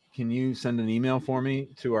send an email for me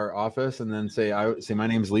to our office and then say my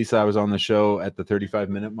name's Lisa. I was on the show at the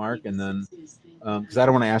 35-minute mark, and then because I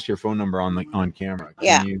don't want to ask your phone number on camera.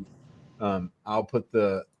 Can you? I'll put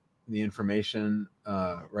the information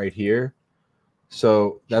right here.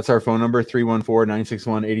 So that's our phone number,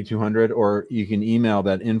 314-961-8200, or you can email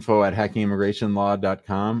that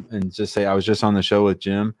info@hackingimmigrationlaw.com and just say, I was just on the show with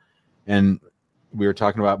Jim and we were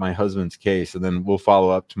talking about my husband's case, and then we'll follow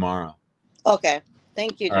up tomorrow. Okay.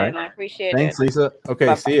 Thank you, Jim. Right. I appreciate Thanks, it. Lisa. Okay.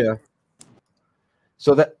 Bye-bye. See ya.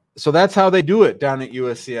 So that's how they do it down at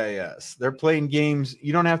USCIS. They're playing games.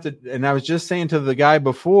 You don't have to. And I was just saying to the guy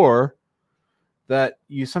before that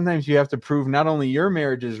sometimes you have to prove not only your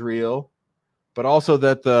marriage is real, but also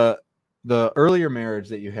that the earlier marriage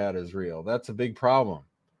that you had is real. That's a big problem.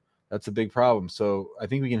 So I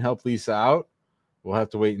think we can help Lisa out. We'll have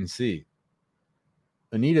to wait and see.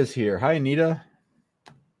 Anita's here. Hi, Anita.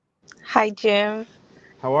 Hi, Jim.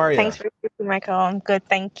 How are you? Thanks for taking my call. I'm good,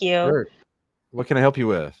 thank you. Sure. What can I help you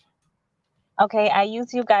with? Okay, I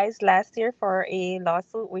used you guys last year for a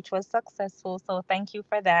lawsuit, which was successful. So thank you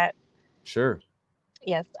for that. Sure.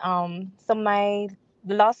 Yes. So my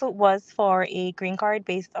lawsuit was for a green card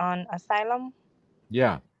based on asylum.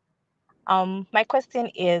 Yeah. My question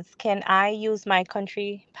is, can I use my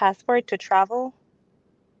country passport to travel?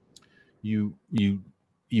 You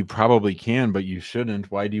probably can, but you shouldn't.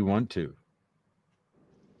 Why do you want to?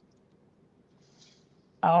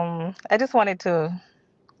 I just wanted to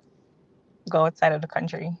go outside of the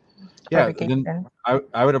country. Yeah, then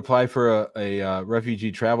I would apply for a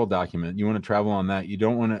refugee travel document. You want to travel on that. You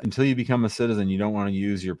don't want to, until you become a citizen, you don't want to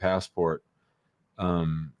use your passport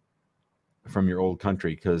from your old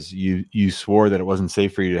country because you swore that it wasn't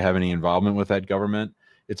safe for you to have any involvement with that government.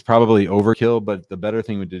 It's probably overkill, but the better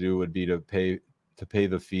thing to do would be to pay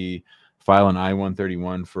the fee, file an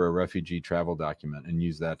I-131 for a refugee travel document, and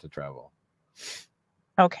use that to travel.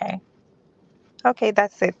 Okay,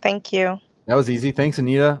 that's it. Thank you. That was easy. Thanks,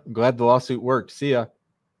 Anita. I'm glad the lawsuit worked. See ya.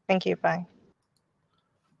 Thank you. Bye.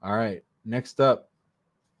 All right. Next up,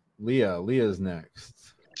 Leah. Leah's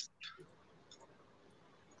next.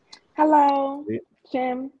 Hello, Le-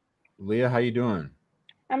 Jim. Leah, how you doing?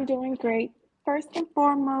 I'm doing great. First and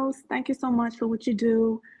foremost, thank you so much for what you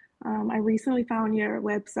do. I recently found your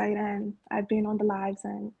website and I've been on the lives,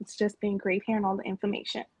 and it's just been great hearing all the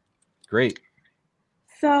information. Great.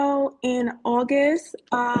 So, in August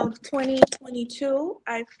of 2022,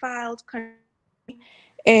 I filed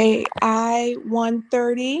a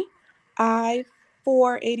I-130,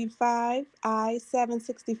 I-485,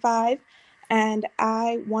 I-765, and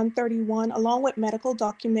I-131, along with medical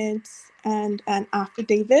documents and an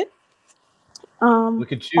affidavit.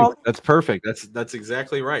 Look at you. That's perfect. That's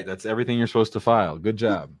exactly right. That's everything you're supposed to file. Good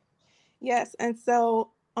job. Yes, and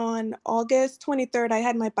so on August 23rd, I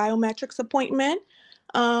had my biometrics appointment.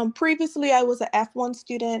 Previously, I was an F1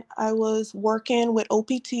 student. I was working with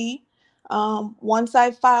OPT. Once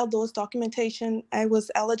I filed those documentation, I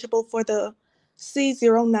was eligible for the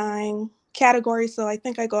C09 category. So I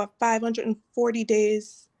think I got 540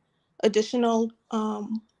 days additional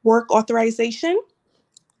work authorization.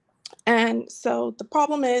 And so the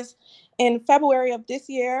problem is, in February of this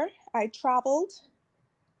year, I traveled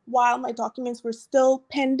while my documents were still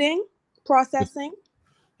pending processing.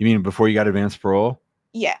 You mean before you got advanced parole?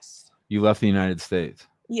 Yes. You left the United States?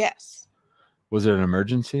 Yes. Was it an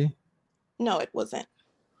emergency? No, it wasn't.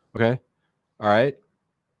 Okay. All right.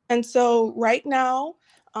 And so right now,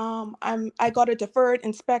 I got a deferred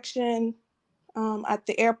inspection at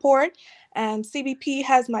the airport, and CBP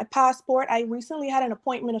has my passport. I recently had an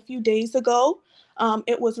appointment a few days ago.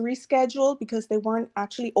 It was rescheduled because they weren't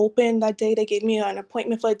actually open that day. They gave me an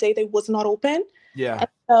appointment for a day they was not open. Yeah. And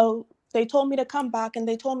so they told me to come back, and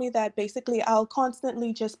they told me that basically I'll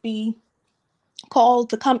constantly just be called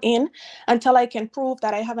to come in until I can prove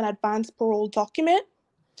that I have an advanced parole document.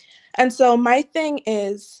 And so my thing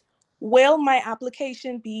is, will my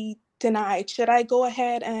application be denied? Should I go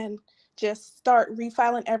ahead and just start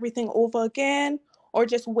refiling everything over again, or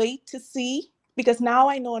just wait to see? Because now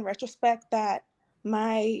I know in retrospect that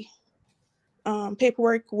my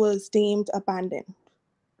paperwork was deemed abandoned.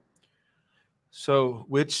 So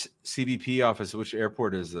which CBP office, which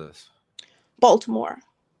airport is this? Baltimore.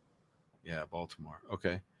 Yeah, Baltimore.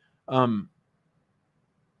 Okay.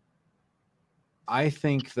 I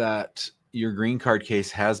think that your green card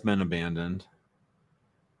case has been abandoned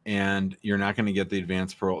and you're not going to get the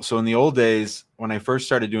advanced parole. So in the old days, when I first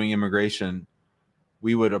started doing immigration,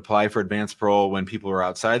 we would apply for advanced parole when people were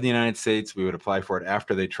outside the United States. We would apply for it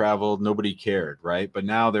after they traveled. Nobody cared, right? But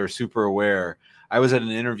now they're super aware. I was at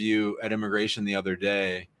an interview at immigration the other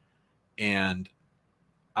day, and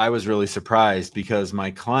I was really surprised because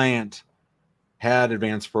my client had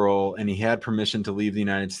advanced parole and he had permission to leave the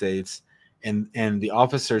United States. And the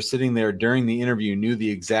officer sitting there during the interview knew the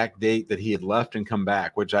exact date that he had left and come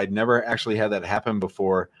back, which I'd never actually had that happen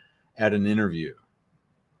before at an interview.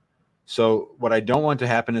 So what I don't want to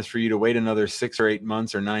happen is for you to wait another 6 or 8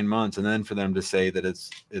 months or 9 months and then for them to say that it's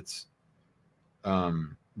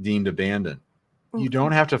deemed abandoned. You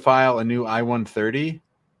don't have to file a new I-130,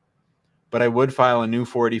 but I would file a new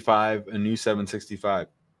 485, a new 765,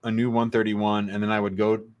 a new 131, and then I would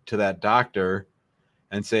go to that doctor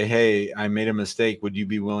and say, hey, I made a mistake. Would you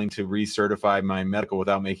be willing to recertify my medical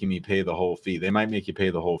without making me pay the whole fee? They might make you pay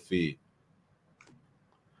the whole fee.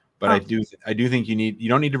 But I do think you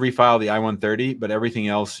don't need to refile the I-130, but everything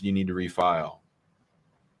else you need to refile.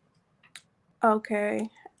 Okay.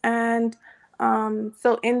 And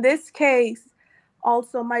so in this case,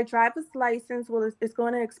 also my driver's license is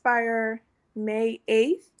going to expire May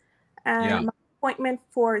 8th. And my appointment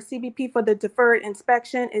for CBP for the deferred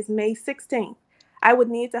inspection is May 16th. I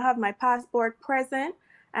would need to have my passport present,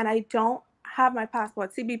 and I don't have my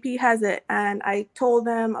passport. CBP has it, and I told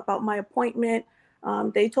them about my appointment.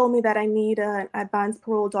 They told me that I need an advanced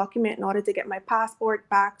parole document in order to get my passport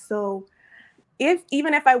back. So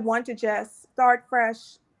even if I want to just start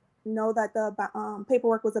fresh, know that the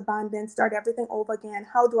paperwork was abandoned, start everything over again,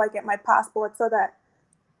 how do I get my passport so that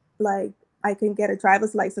like I can get a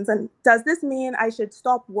driver's license? And does this mean I should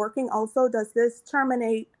stop working also? Does this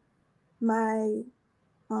terminate my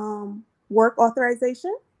work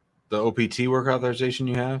authorization? The OPT work authorization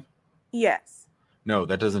you have? Yes. No,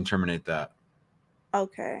 that doesn't terminate that.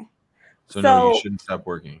 Okay. So no, you shouldn't stop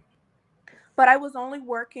working. But I was only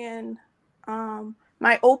working,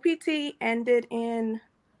 my OPT ended in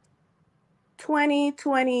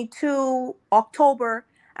 2022 October,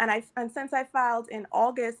 and since I filed in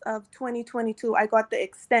August of 2022, I got the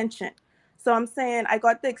extension. So I'm saying I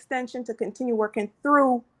got the extension to continue working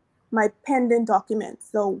through my pending documents.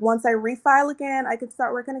 So once I refile again, I can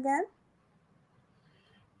start working again?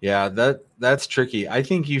 Yeah, that's tricky. I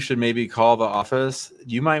think you should maybe call the office.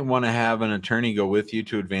 You might want to have an attorney go with you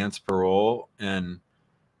to advance parole, and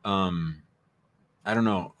I don't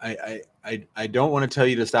know. I don't want to tell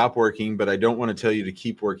you to stop working, but I don't want to tell you to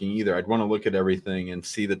keep working either. I'd want to look at everything and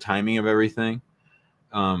see the timing of everything.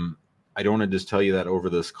 I don't want to just tell you that over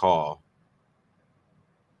this call.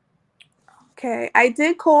 Okay, I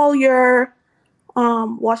did call your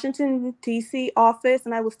Washington, D.C. office,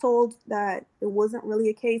 and I was told that it wasn't really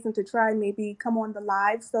a case and to try maybe come on the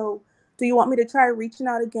live. So do you want me to try reaching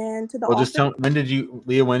out again to the Well, office? just tell, when did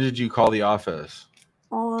you call the office?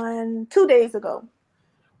 On 2 days ago.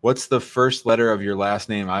 What's the first letter of your last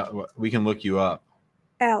name? We can look you up.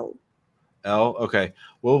 L. L? Okay.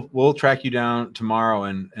 We'll track you down tomorrow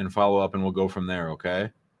and follow up, and we'll go from there,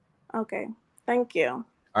 okay? Okay. Thank you. All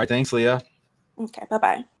right, thanks, Leah. Okay,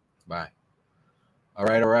 bye-bye. Bye. All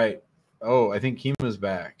right. Oh, I think Kima's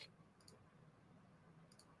back.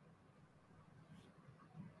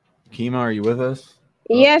 Kima, are you with us?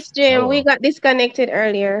 Yes, Jim. Oh. We got disconnected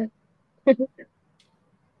earlier.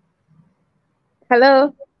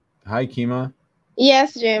 Hello. Hi, Kima.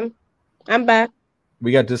 Yes, Jim. I'm back.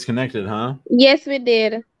 We got disconnected, huh? Yes, we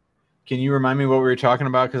did. Can you remind me what we were talking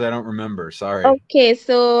about? Because I don't remember. Sorry. Okay,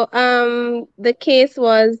 so the case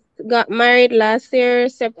got married last year,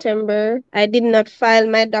 September. I did not file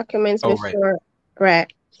my documents before.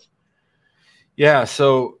 Right. Yeah,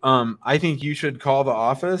 so I think you should call the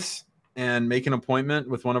office and make an appointment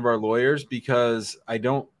with one of our lawyers, because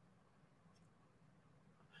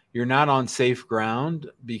you're not on safe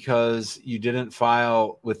ground because you didn't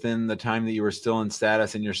file within the time that you were still in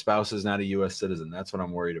status, and your spouse is not a U.S. citizen. That's what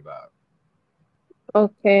I'm worried about.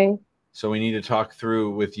 Okay. So we need to talk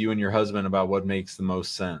through with you and your husband about what makes the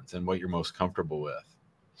most sense and what you're most comfortable with.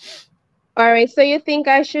 All right. So you think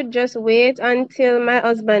I should just wait until my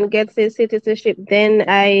husband gets his citizenship, then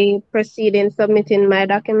I proceed in submitting my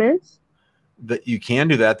documents? That you can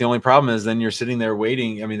do that. The only problem is then you're sitting there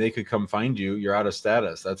waiting. I mean, they could come find you. You're out of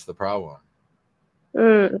status. That's the problem.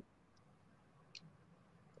 All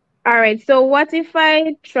right. So what if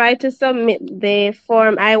I try to submit the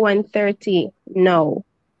form I-130? No.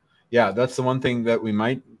 Yeah, that's the one thing that we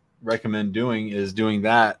might recommend doing, is doing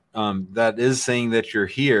that. That is saying that you're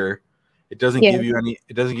here. It doesn't give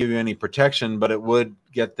you any protection, but it would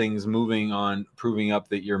get things moving on proving up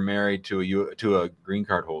that you're married to a green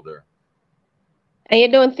card holder. And you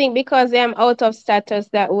don't think because I'm out of status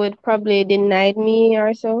that would probably deny me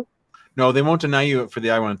or so? No, they won't deny you for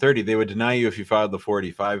the I-130. They would deny you if you filed the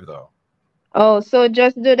 485, though. Oh, so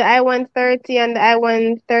just do the I-130 and the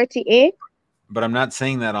I-138? But I'm not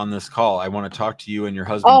saying that on this call. I want to talk to you and your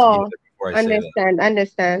husband together before I say that.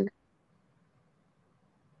 Understand.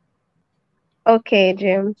 Okay,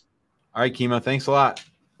 Jim. All right, Kima. Thanks a lot.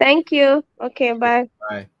 Thank you. Okay, bye.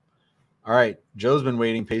 Bye. All right. Joe's been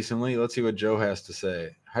waiting patiently. Let's see what Joe has to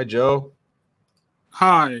say. Hi, Joe.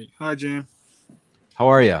 Hi, Jim. How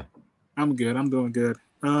are you? I'm good. I'm doing good.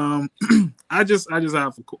 I just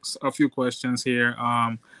have a few questions here.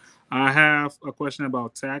 I have a question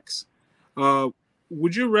about tax.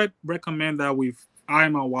 Would you recommend that I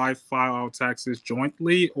and my wife file our taxes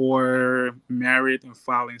jointly, or married and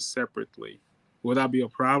filing separately? Would that be a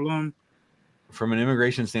problem? From an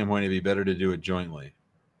immigration standpoint, it'd be better to do it jointly.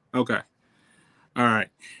 Okay. All right.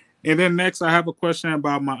 And then next, I have a question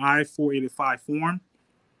about my I-485 form.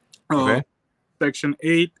 Okay. Section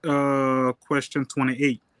 8, question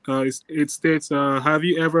 28. It states, have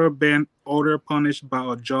you ever been ordered punished by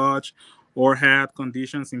a judge or had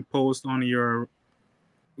conditions imposed on you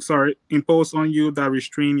that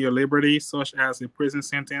restrain your liberty, such as a prison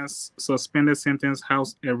sentence, suspended sentence,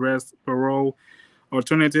 house arrest, parole,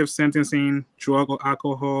 alternative sentencing, drug or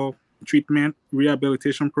alcohol treatment,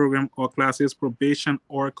 rehabilitation program or classes, probation,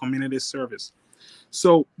 or community service?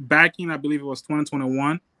 So back in, I believe it was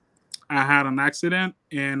 2021, I had an accident,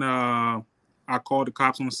 and I called the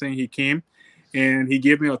cops on saying he came, and he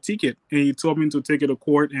gave me a ticket, and he told me to take it to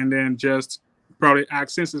court, and then just probably ask,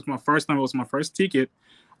 since it's my first time, it was my first ticket,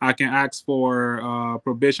 I can ask for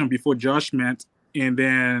probation before judgment, and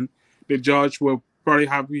then the judge will probably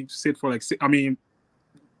have me sit for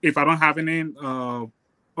if I don't have any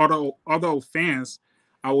other offense,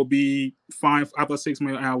 I will be fine after 6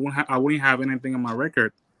 months. I wouldn't have anything on my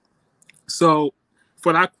record. So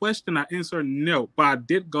for that question, I answered no, but I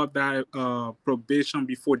did got that probation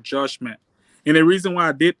before judgment. And the reason why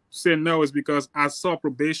I did say no is because I saw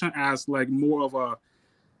probation as like more of a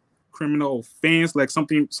criminal offense, like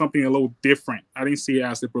something a little different. I didn't see it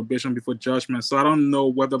as the probation before judgment. So I don't know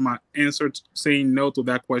whether my answer saying no to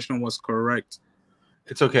that question was correct.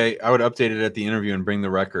 It's okay. I would update it at the interview and bring the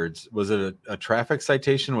records. Was it a traffic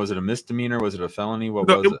citation? Was it a misdemeanor? Was it a felony? What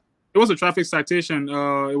No, was it? It was a traffic citation.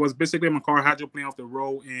 It was basically my car hydroplane off the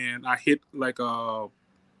road, and I hit like a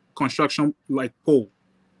construction like pole.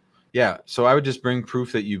 Yeah, so I would just bring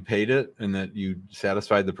proof that you paid it and that you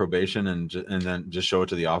satisfied the probation, and then just show it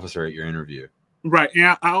to the officer at your interview. Right,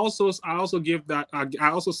 and I also give that. I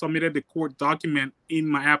also submitted the court document in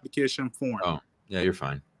my application form. Oh, yeah, you're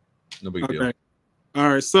fine. No big deal.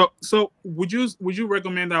 All right. So would you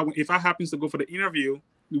recommend that if I happens to go for the interview,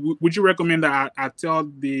 would you recommend that I tell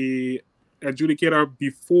the adjudicator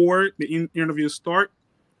before the interview start?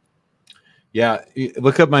 Yeah,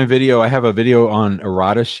 look up my video. I have a video on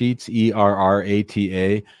errata sheets,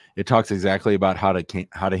 ERRATA. It talks exactly about how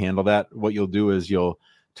to handle that. What you'll do is you'll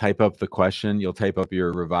type up the question, you'll type up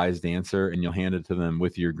your revised answer, and you'll hand it to them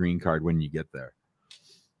with your green card when you get there.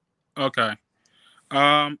 Okay.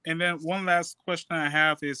 And then one last question I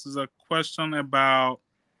have is a question about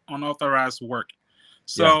unauthorized work.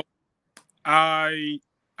 So I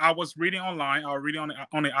was reading online. I was reading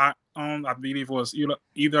on I believe it was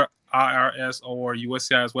either IRS or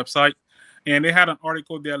USCIS website, and they had an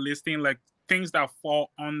article there listing like things that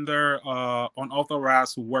fall under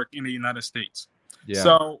unauthorized work in the United States. Yeah.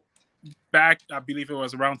 So back, I believe it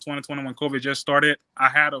was around 2020 when COVID just started, I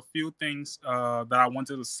had a few things that I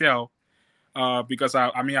wanted to sell because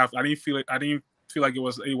I didn't feel like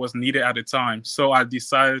it was needed at the time. So I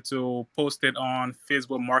decided to post it on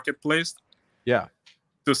Facebook Marketplace. Yeah.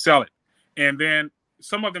 To sell it. And then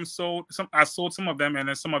some of them sold. I sold some of them, and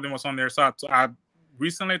then some of them was on their side. So I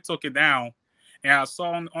recently took it down, and I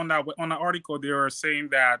saw on the article they were saying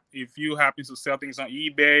that if you happen to sell things on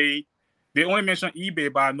eBay, they only mention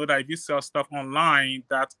eBay, but I know that if you sell stuff online,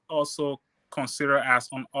 that's also considered as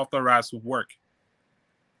unauthorized work.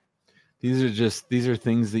 These are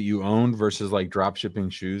things that you owned versus like drop shipping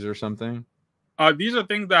shoes or something. These are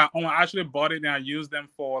things that I actually bought it and I used them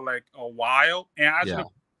for like a while. And actually,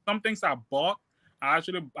 some things I bought, I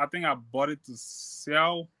think I bought it to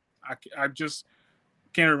sell. I just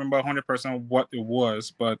can't remember 100% what it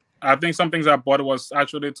was, but I think some things I bought it was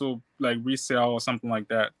actually to like resell or something like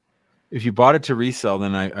that. If you bought it to resell,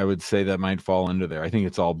 then I would say that might fall under there. I think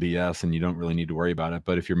it's all BS and you don't really need to worry about it.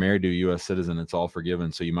 But if you're married to a U.S. citizen, it's all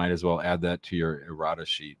forgiven. So you might as well add that to your errata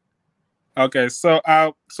sheet. Okay, so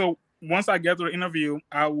once I get to the interview,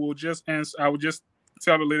 I will just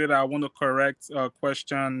tell the lady that I want to correct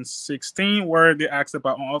question 16, where they asked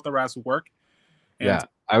about unauthorized work. And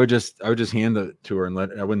I would just hand it to her and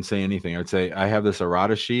I wouldn't say anything. I would say, I have this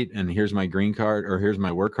errata sheet and here's my green card, or here's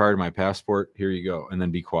my work card, my passport. Here you go. And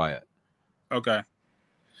then be quiet. Okay.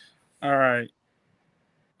 All right.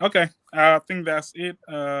 Okay. I think that's it.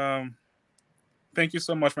 Thank you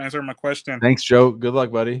so much for answering my question. Thanks, Joe. Good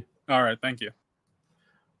luck, buddy. All right. Thank you.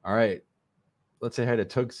 All right. Let's say hi to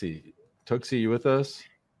Tuxie. Tuxie, you with us?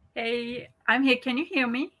 Hey, I'm here. Can you hear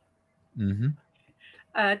me? Mm-hmm.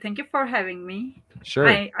 Thank you for having me. Sure.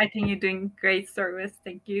 I think you're doing great service.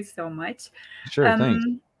 Thank you so much. Sure, thanks.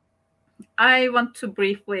 I want to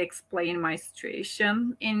briefly explain my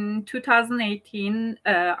situation. In 2018,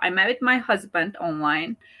 I met with my husband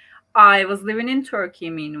online. I was living in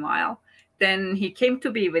Turkey meanwhile. Then he came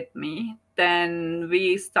to be with me. Then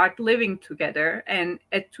we started living together. And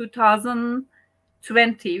at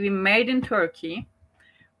 2020, we married in Turkey.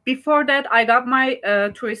 Before that, I got my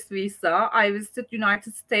tourist visa. I visited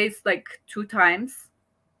United States like 2 times.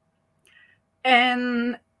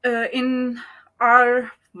 And in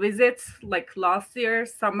our visits, like last year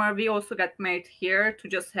summer, we also got married here to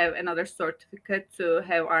just have another certificate to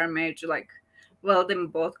have our marriage like valid in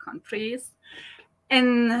both countries.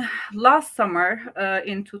 And last summer,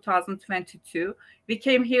 in 2022, we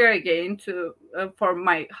came here again to for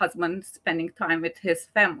my husband spending time with his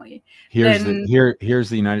family. Here's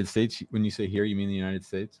the United States. When you say here, you mean the United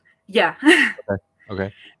States? Yeah.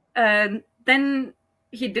 Okay. And then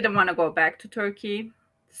he didn't want to go back to Turkey.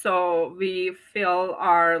 So we fill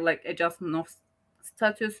our like adjustment of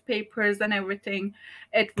status papers and everything.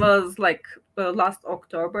 It was like last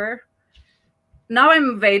October. Now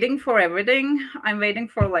I'm waiting for everything. I'm waiting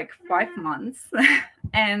for like 5 months.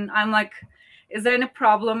 And I'm like, is there any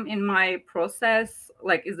problem in my process?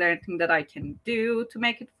 Like, is there anything that I can do to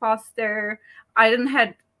make it faster? I didn't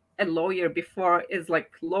have a lawyer before. Is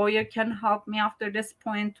like lawyer can help me after this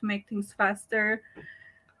point to make things faster?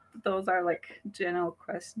 Those are like general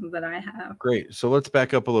questions that I have. Great. So let's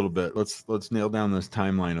back up a little bit. Let's nail down this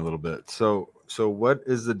timeline a little bit. So what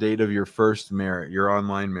is the date of your first marriage, your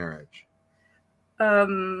online marriage?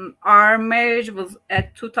 Our marriage was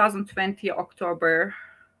at 2020 October.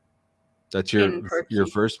 That's your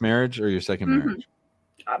first marriage or your second marriage?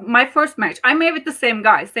 My first marriage. I married with the same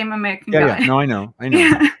guy, same American guy. Yeah. No, I know.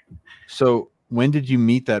 Yeah. So when did you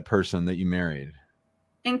meet that person that you married?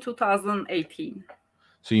 In 2018.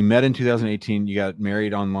 So you met in 2018. You got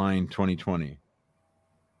married online 2020.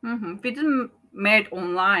 We didn't marry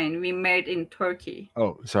online. We married in Turkey.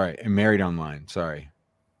 Oh, sorry. And married online. Sorry.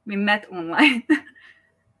 We met online.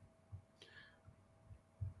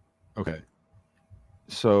 Okay.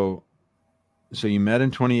 So you met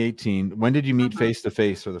in 2018. When did you meet face to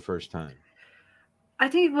face for the first time? I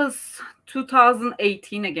think it was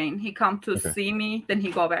 2018 again. He come to see me, then he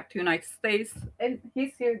go back to United States, and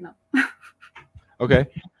he's here now. Okay.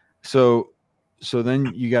 So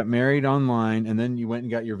then you got married online, and then you went and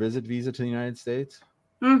got your visit visa to the United States?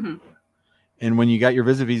 Mm-hmm. And when you got your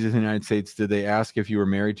visit visa to the United States, did they ask if you were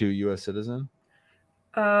married to a U.S. citizen?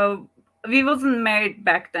 We wasn't married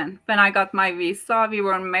back then. When I got my visa, we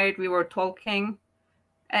were married, we were talking,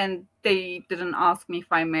 and they didn't ask me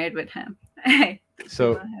if I married with him.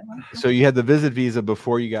 So you had the visit visa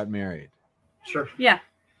before you got married? Sure. Yeah.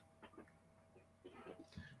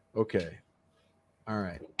 Okay. All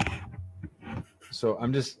right. So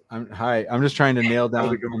I'm just trying to nail down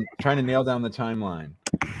the timeline.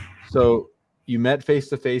 So you met face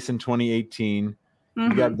to face in 2018.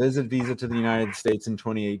 You got visit visa to the United States in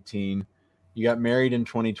 2018. You got married in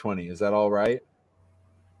 2020. Is that all right?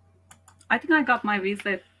 I think I got my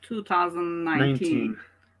visa 2019.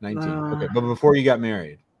 19. Okay, but before you got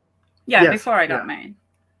married. Yeah, yes, before I got married.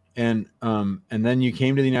 And then you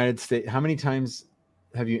came to the United States. How many times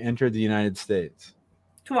have you entered the United States?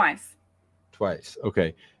 Twice. Twice.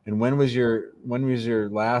 Okay. And when was your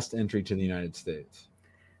last entry to the United States?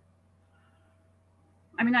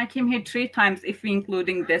 I mean, I came here 3 times, if we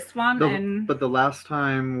including this one. But the last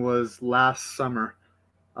time was last summer,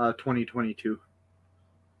 2022.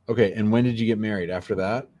 Okay. And when did you get married? After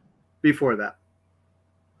that? Before that.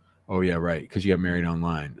 Oh yeah, right. Because you got married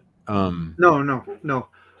online. No.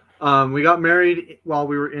 We got married while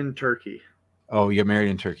we were in Turkey. Oh, you got married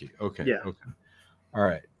in Turkey. Okay. Yeah. Okay. All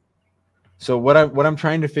right. So what I'm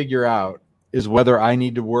trying to figure out is whether I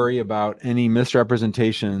need to worry about any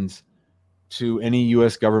misrepresentations to any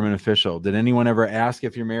U.S. government official. Did anyone ever ask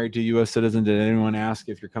if you're married to a U.S. citizen? Did anyone ask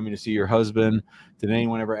if you're coming to see your husband? Did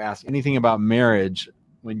anyone ever ask anything about marriage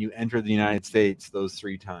when you entered the United States those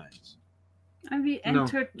 3 times? And we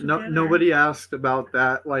entered together. Nobody asked about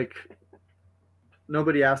that. Like,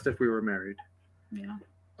 nobody asked if we were married. Yeah.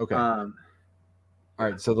 Okay. All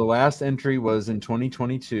right. So the last entry was in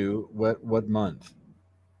 2022. What month?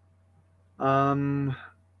 June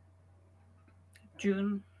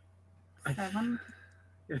 7th.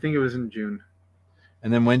 I think it was in June.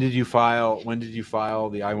 And then when did you file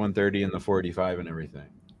the I-130 and the 485 and everything?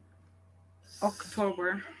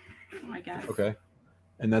 October, I guess. Okay.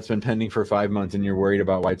 And that's been pending for 5 months, and you're worried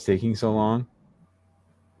about why it's taking so long?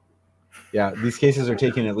 Yeah, these cases are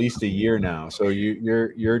taking at least a year now, so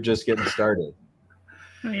you're just getting started.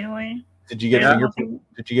 Really? Did you get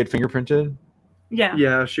fingerprinted? Yeah.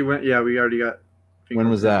 Yeah, she went. Yeah, we already got. When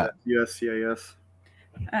was that? USCIS.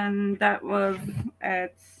 And that was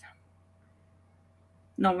at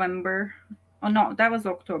November. Oh no, that was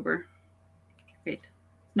October. Wait,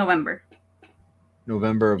 November.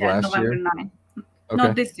 November of last November year? 9. Okay.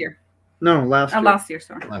 No, this year. No, last year. Last year,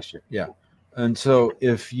 sorry. Last year, yeah. And so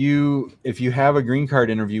if you have a green card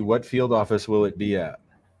interview, what field office will it be at?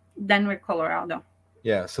 Denver, Colorado.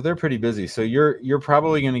 Yeah, so they're pretty busy. So you're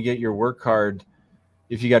probably going to get your work card.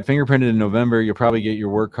 If you got fingerprinted in November, you'll probably get your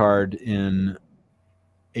work card in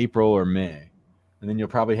April or May. And then you'll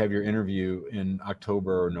probably have your interview in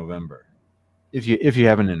October or November. If you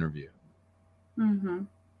have an interview. Mm-hmm.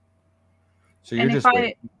 So you're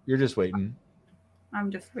just waiting. I'm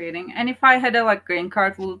just waiting. And if I had a green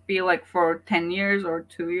card, will it be for 10 years or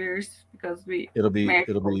 2 years? Because it'll be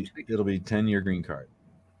 10-year green card.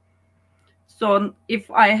 So if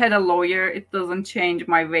I had a lawyer, it doesn't change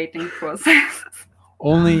my waiting process.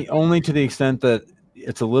 Only to the extent that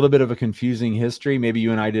it's a little bit of a confusing history. Maybe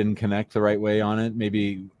you and I didn't connect the right way on it.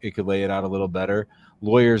 Maybe it could lay it out a little better.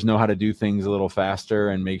 Lawyers know how to do things a little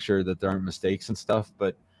faster and make sure that there aren't mistakes and stuff.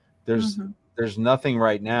 But there's nothing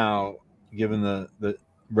right now, given the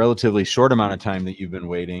relatively short amount of time that you've been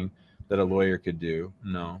waiting, that a lawyer could do.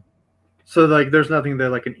 No. So there's nothing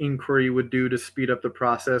that an inquiry would do to speed up the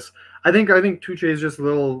process. I think Tuche is just a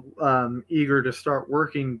little eager to start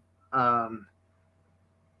working,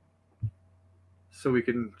 so we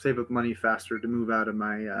can save up money faster to move out of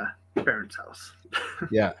my parents' house.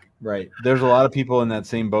 Yeah, right. There's a lot of people in that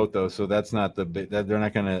same boat though, so that's not they're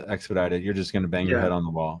not going to expedite it. You're just going to bang your head on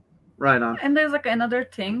the wall. Right on. And there's like another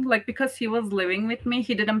thing, like because he was living with me,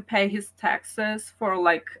 he didn't pay his taxes for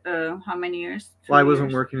like how many years? Well, I wasn't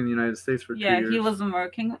 2 years. working in the United States for 2 years. Yeah, he wasn't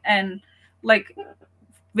working, and like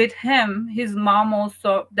with him, his mom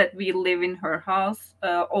also, that we live in her house,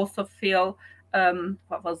 also feel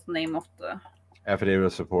what was the name of the Affidavit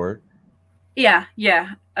of support. yeah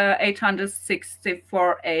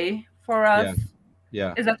 864A for us.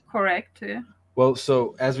 Yeah. Is that correct too? Well,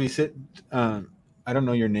 so as we sit, I don't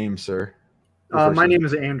know your name, sir. My name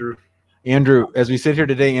is Andrew. Andrew, as we sit here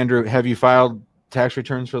today, Andrew, have you filed tax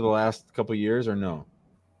returns for the last couple of years or no?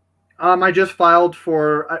 I just filed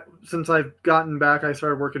for, since I've gotten back, I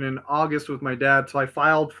started working in August with my dad. So I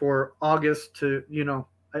filed for August to,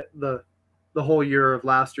 the whole year of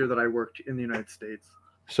last year that I worked in the United States.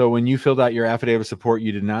 So when you filled out your affidavit of support,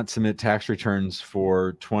 you did not submit tax returns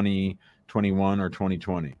for 2021 or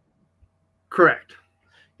 2020? Correct.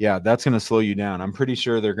 Yeah, that's going to slow you down. I'm pretty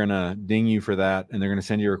sure they're going to ding you for that, and they're going to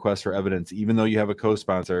send you a request for evidence. Even though you have a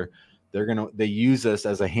co-sponsor, they use us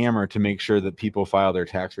as a hammer to make sure that people file their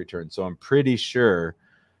tax returns. So I'm pretty sure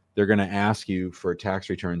they're going to ask you for tax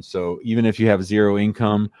returns. So even if you have zero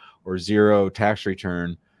income or zero tax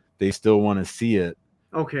return, they still want to see it.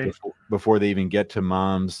 Okay. Before they even get to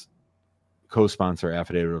mom's co-sponsor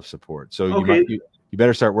affidavit of support. So okay. you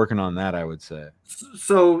better start working on that, I would say.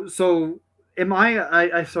 So am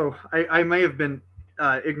I may have been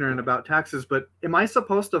ignorant about taxes, but am I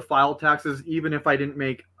supposed to file taxes even if I didn't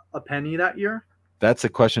make a penny that year? That's a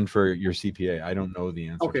question for your CPA. I don't know the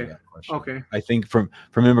answer to that question. Okay. I think from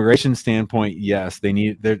immigration standpoint, yes,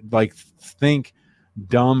 they're like, think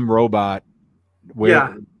dumb robot.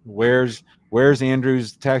 Where's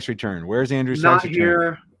Andrew's tax return? Where's Andrew's tax return? Not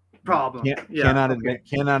here. Problem. Cannot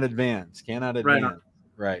advance.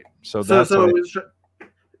 Right. So that's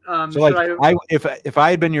if I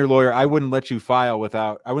had been your lawyer, I wouldn't let you file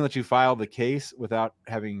the case without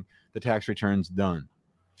having the tax returns done.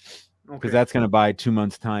 Because that's going to buy 2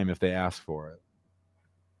 months' time if they ask for it.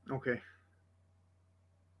 Okay.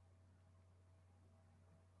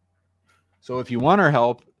 So if you want our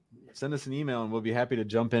help, send us an email and we'll be happy to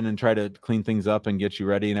jump in and try to clean things up and get you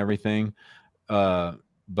ready and everything.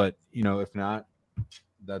 But if not,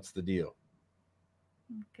 that's the deal.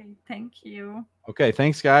 Okay, thank you. Okay,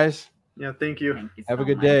 thanks, guys. Yeah, thank you. Have a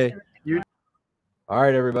good day. All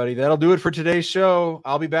right, everybody. That'll do it for today's show.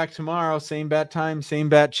 I'll be back tomorrow. Same bat time, same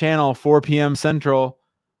bat channel, 4 p.m. Central.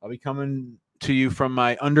 I'll be coming to you from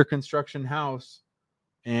my under construction house.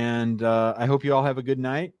 And I hope you all have a good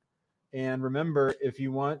night. And remember, if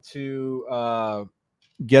you want to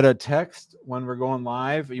get a text when we're going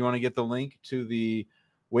live, you want to get the link to the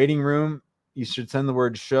waiting room, you should send the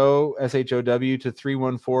word SHOW, SHOW, to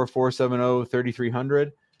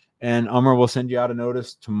 314-470-3300. And Umar will send you out a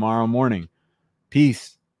notice tomorrow morning.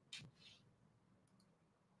 Peace.